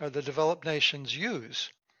nations or the developed nations use.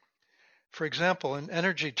 For example, in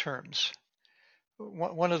energy terms,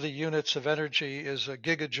 one of the units of energy is a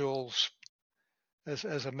gigajoules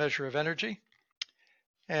as a measure of energy.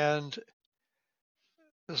 And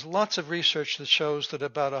there's lots of research that shows that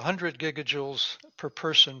about 100 gigajoules per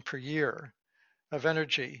person per year of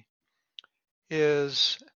energy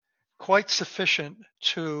is quite sufficient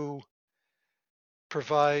to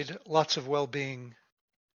provide lots of well-being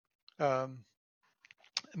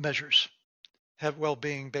measures, have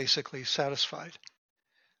well-being basically satisfied.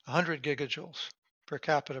 100 gigajoules per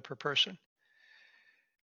capita per person.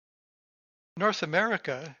 North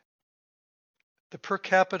America, the per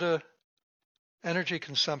capita energy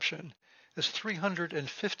consumption is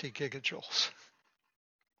 350 gigajoules.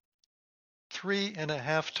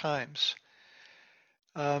 3.5 times.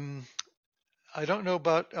 I don't know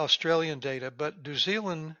about Australian data, but New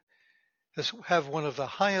Zealand have one of the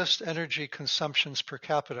highest energy consumptions per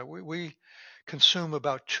capita. We consume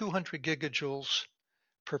about 200 gigajoules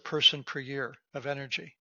per person per year of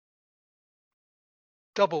energy.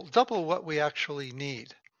 Double what we actually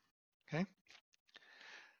need. Okay.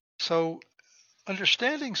 So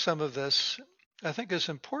understanding some of this, I think, is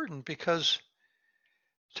important, because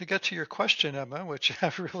to get to your question, Emma, which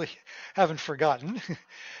I really haven't forgotten,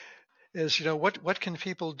 is, what can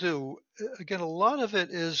people do? Again, a lot of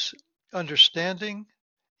it is understanding,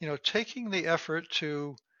 taking the effort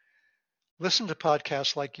to listen to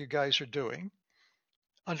podcasts like you guys are doing,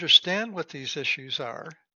 understand what these issues are,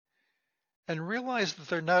 and realize that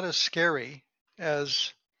they're not as scary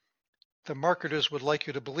as the marketers would like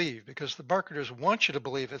you to believe, because the marketers want you to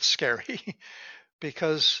believe it's scary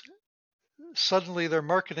because suddenly their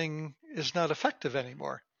marketing is not effective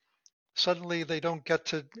anymore. Suddenly they don't get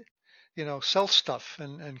to, sell stuff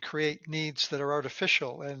and create needs that are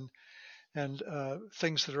artificial and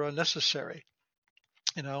things that are unnecessary,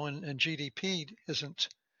 and GDP isn't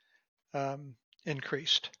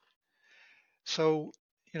increased. So,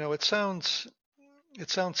 it sounds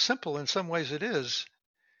simple. In some ways it is,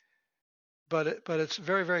 but it's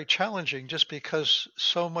very, very challenging, just because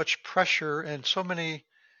so much pressure and so many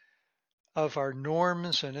of our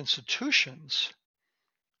norms and institutions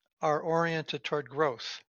are oriented toward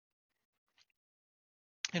growth.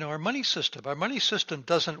 Our money system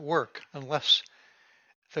doesn't work unless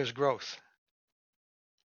there's growth.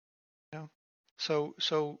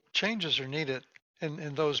 So changes are needed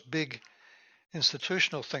in those big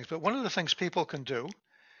institutional things. But one of the things people can do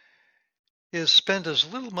is spend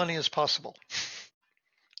as little money as possible.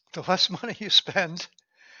 The less money you spend,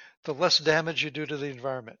 the less damage you do to the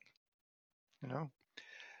environment.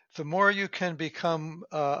 The more you can become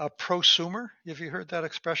a prosumer. Have you heard that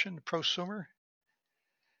expression, prosumer?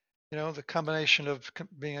 The combination of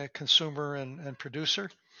being a consumer and producer.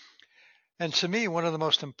 And to me, one of the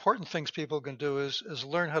most important things people can do is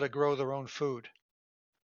learn how to grow their own food.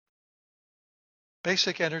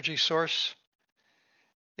 Basic energy source.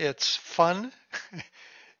 It's fun.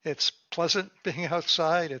 It's pleasant being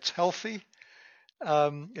outside. It's healthy.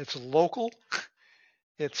 It's local.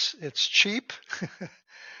 It's cheap.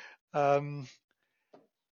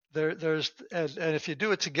 There's and if you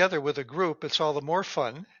do it together with a group, it's all the more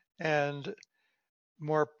fun and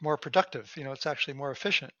more productive. It's actually more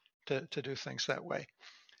efficient to do things that way.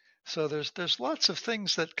 So there's lots of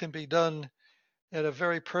things that can be done at a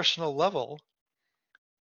very personal level,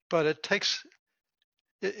 but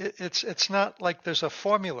it's not like there's a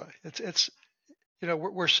formula. It's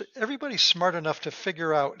everybody's smart enough to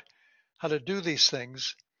figure out how to do these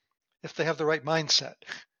things if they have the right mindset.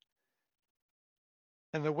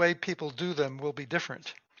 And the way people do them will be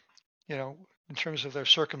different, in terms of their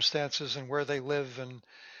circumstances and where they live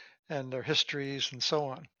and their histories and so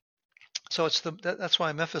on. So that's why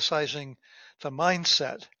I'm emphasizing the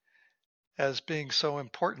mindset as being so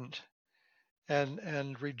important,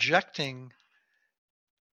 and rejecting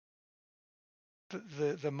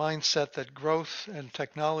the mindset that growth and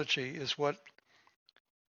technology is what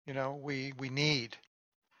we need.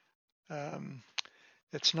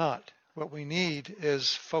 It's not. What we need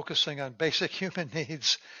is focusing on basic human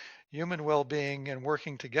needs, human well-being, and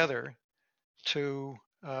working together to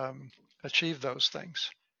achieve those things.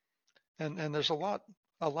 And there's a lot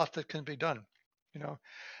that can be done.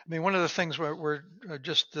 One of the things we're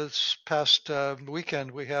just this past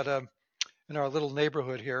weekend, we had in our little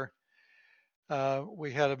neighborhood here,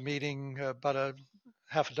 we had a meeting, about a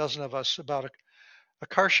half a dozen of us, about a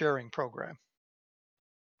car sharing program.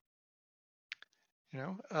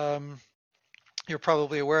 You're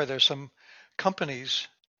probably aware there's some companies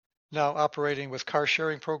now operating with car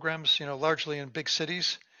sharing programs, largely in big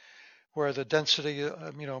cities where the density,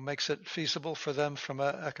 makes it feasible for them from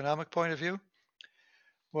an economic point of view.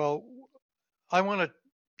 Well, I want to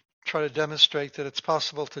try to demonstrate that it's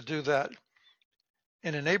possible to do that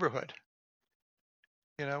in a neighborhood,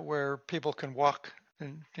 where people can walk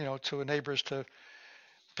and, to a neighbor's to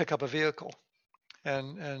pick up a vehicle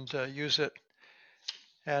and use it.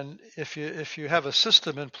 And if you have a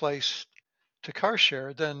system in place to car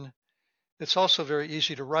share, then it's also very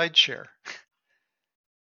easy to ride share.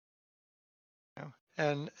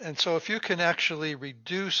 And so if you can actually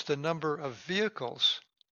reduce the number of vehicles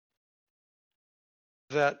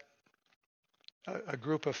that a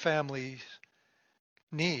group of families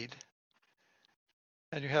need,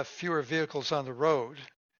 and you have fewer vehicles on the road,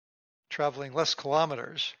 traveling less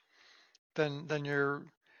kilometers, then you're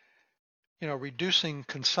reducing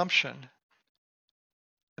consumption.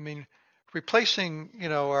 Replacing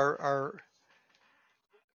our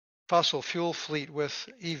fossil fuel fleet with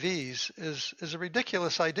EVs is a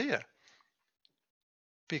ridiculous idea,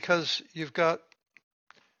 because you've got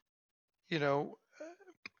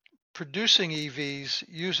producing EVs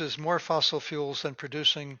uses more fossil fuels than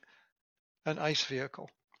producing an ICE vehicle.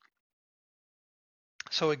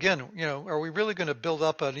 So again, are we really going to build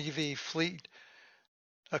up an EV fleet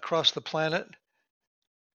across the planet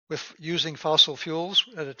with using fossil fuels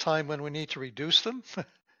at a time when we need to reduce them?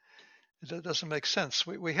 It doesn't make sense.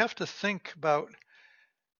 We have to think about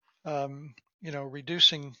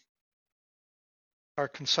reducing our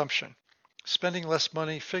consumption, spending less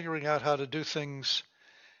money, figuring out how to do things,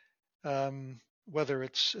 whether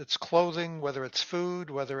it's clothing, whether it's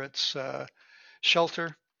food, whether it's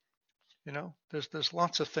shelter. There's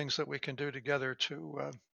lots of things that we can do together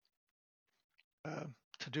to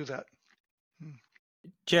do that.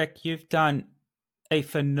 Jack, you've done a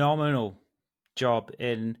phenomenal job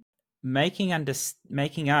in making us,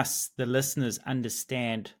 the listeners,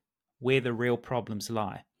 understand where the real problems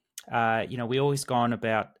lie. We always go on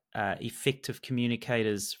about effective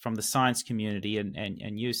communicators from the science community,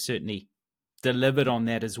 and you certainly delivered on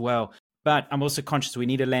that as well. But I'm also conscious we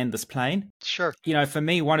need to land this plane. Sure. For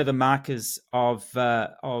me, one of the markers of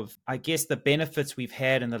I guess the benefits we've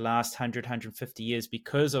had in the last 100, 150 years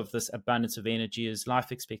because of this abundance of energy is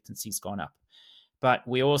life expectancy's gone up. But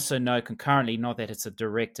we also know concurrently, not that it's a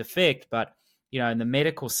direct effect, but in the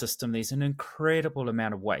medical system, there's an incredible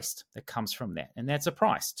amount of waste that comes from that. And that's a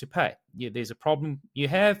price to pay. There's a problem you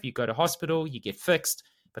go to hospital, you get fixed,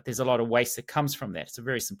 but there's a lot of waste that comes from that. It's a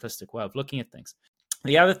very simplistic way of looking at things.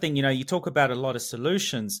 The other thing, you talk about a lot of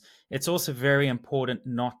solutions. It's also very important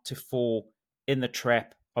not to fall in the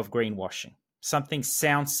trap of greenwashing. Something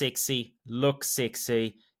sounds sexy, looks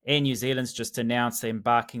sexy. Air New Zealand's just announced they're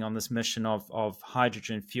embarking on this mission of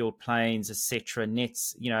hydrogen fueled planes, etc.,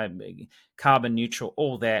 nets, carbon neutral,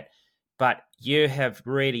 all that. But you have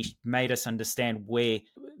really made us understand where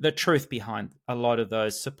the truth behind a lot of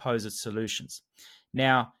those supposed solutions.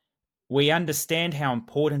 Now, we understand how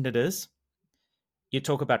important it is. You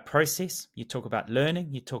talk about process, you talk about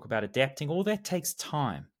learning, you talk about adapting. All that takes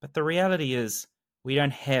time. But the reality is we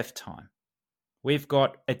don't have time. We've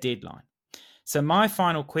got a deadline. So my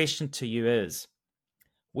final question to you is,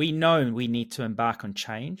 we know we need to embark on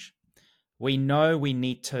change. We know we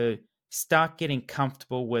need to start getting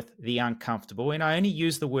comfortable with the uncomfortable. And I only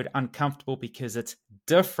use the word uncomfortable because it's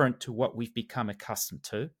different to what we've become accustomed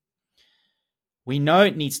to. We know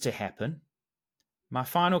it needs to happen. My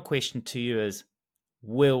final question to you is,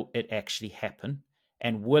 will it actually happen?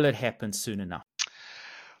 And will it happen soon enough?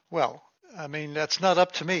 Well, I mean, that's not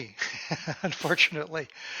up to me, unfortunately.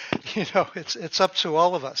 It's up to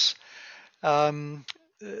all of us. I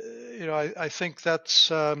think that's,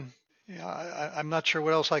 I'm not sure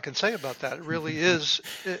what else I can say about that. It really is,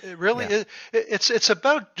 it really is, it's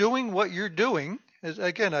about doing what you're doing.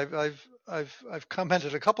 Again, I've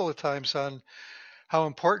commented a couple of times on how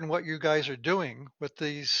important what you guys are doing with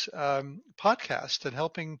these podcasts and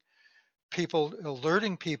helping people,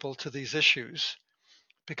 alerting people to these issues,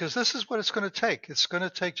 because this is what it's going to take. It's going to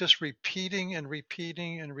take just repeating and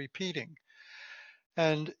repeating and repeating.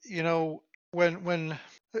 And, when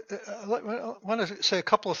I want to say a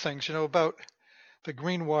couple of things, about the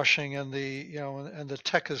greenwashing and and the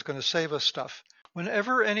tech is going to save us stuff.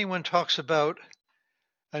 Whenever anyone talks about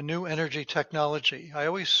a new energy technology, I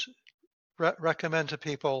always recommend to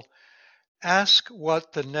people, ask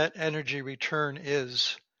what the net energy return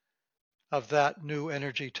is of that new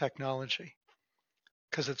energy technology,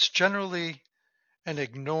 because it's generally an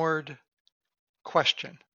ignored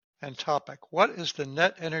question and topic. What is the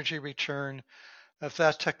net energy return of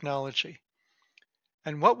that technology?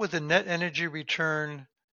 And what would the net energy return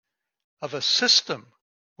of a system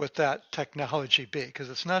with that technology be? Because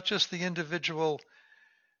it's not just the individual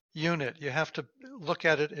unit. You have to look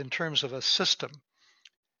at it in terms of a system.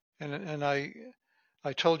 And I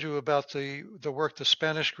told you about the work the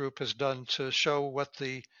Spanish group has done to show what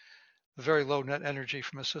the very low net energy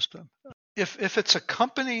from a system. If it's a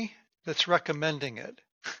company that's recommending it,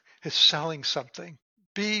 is selling something,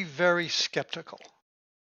 be very skeptical.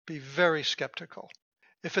 Be very skeptical.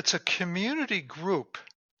 If it's a community group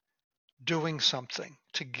doing something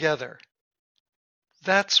together,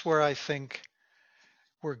 that's where I think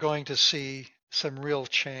we're going to see some real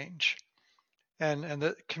change. And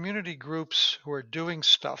the community groups who are doing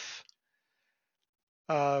stuff,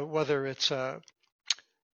 whether it's a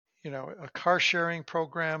car sharing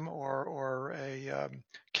program or a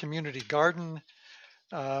community garden,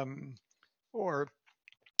 or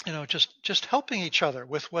just helping each other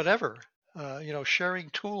with whatever, sharing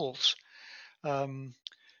tools,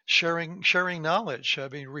 sharing knowledge. I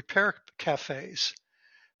mean, repair cafes,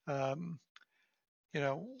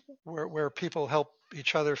 where people help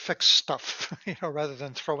each other fix stuff, rather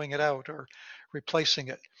than throwing it out or replacing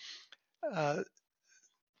it.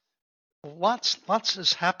 Lots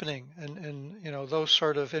is happening in those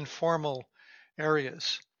sort of informal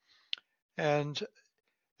areas, and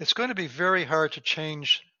it's going to be very hard to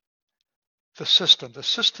change the system. The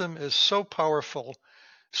system is so powerful,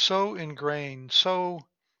 so ingrained, so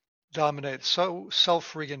dominated, so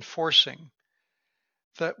self-reinforcing,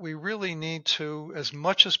 that we really need to, as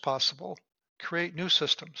much as possible, create new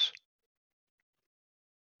systems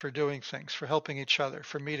for doing things, for helping each other,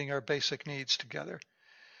 for meeting our basic needs together.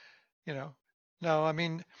 Now, I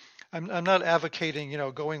mean, I'm not advocating,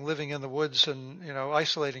 going living in the woods and,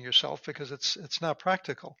 isolating yourself, because it's not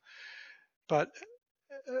practical. But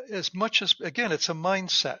as much as, again, it's a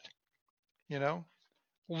mindset,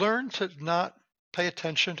 learn to not pay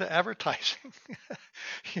attention to advertising.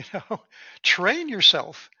 Train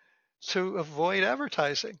yourself to avoid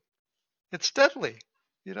advertising. It's deadly.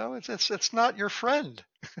 It's not your friend.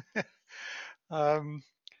 Find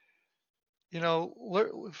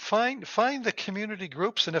the community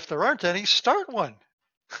groups, and if there aren't any, start one.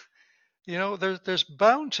 There's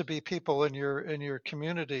bound to be people in your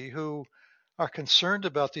community who are concerned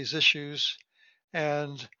about these issues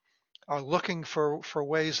and are looking for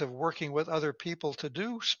ways of working with other people to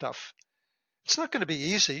do stuff. It's not going to be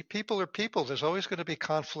easy. People are people. There's always going to be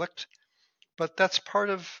conflict, but that's part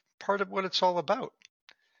of what it's all about.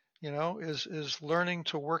 Is learning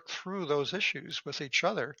to work through those issues with each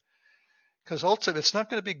other. Because ultimately, it's not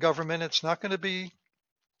going to be government. It's not going to be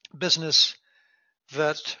business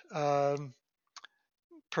that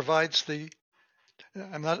provides the.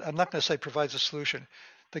 I'm not going to say provides a solution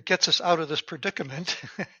that gets us out of this predicament.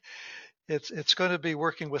 It's going to be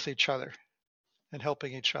working with each other and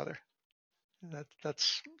helping each other.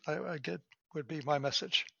 That's would be my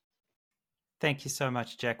message. Thank you so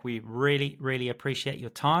much, Jack. We really, really appreciate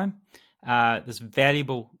your time. This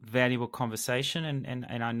valuable conversation,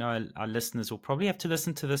 and I know our listeners will probably have to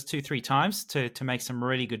listen to this 2-3 times to make some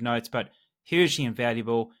really good notes, but hugely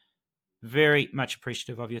invaluable. Very much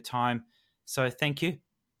appreciative of your time. So thank you.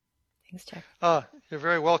 Thanks, Jack. You're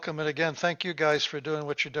very welcome. And again, thank you guys for doing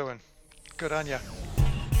what you're doing. Good on you.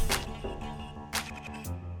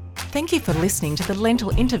 Thank you for listening to the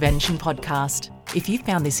Lentil Intervention Podcast. If you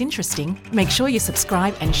found this interesting, make sure you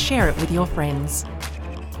subscribe and share it with your friends.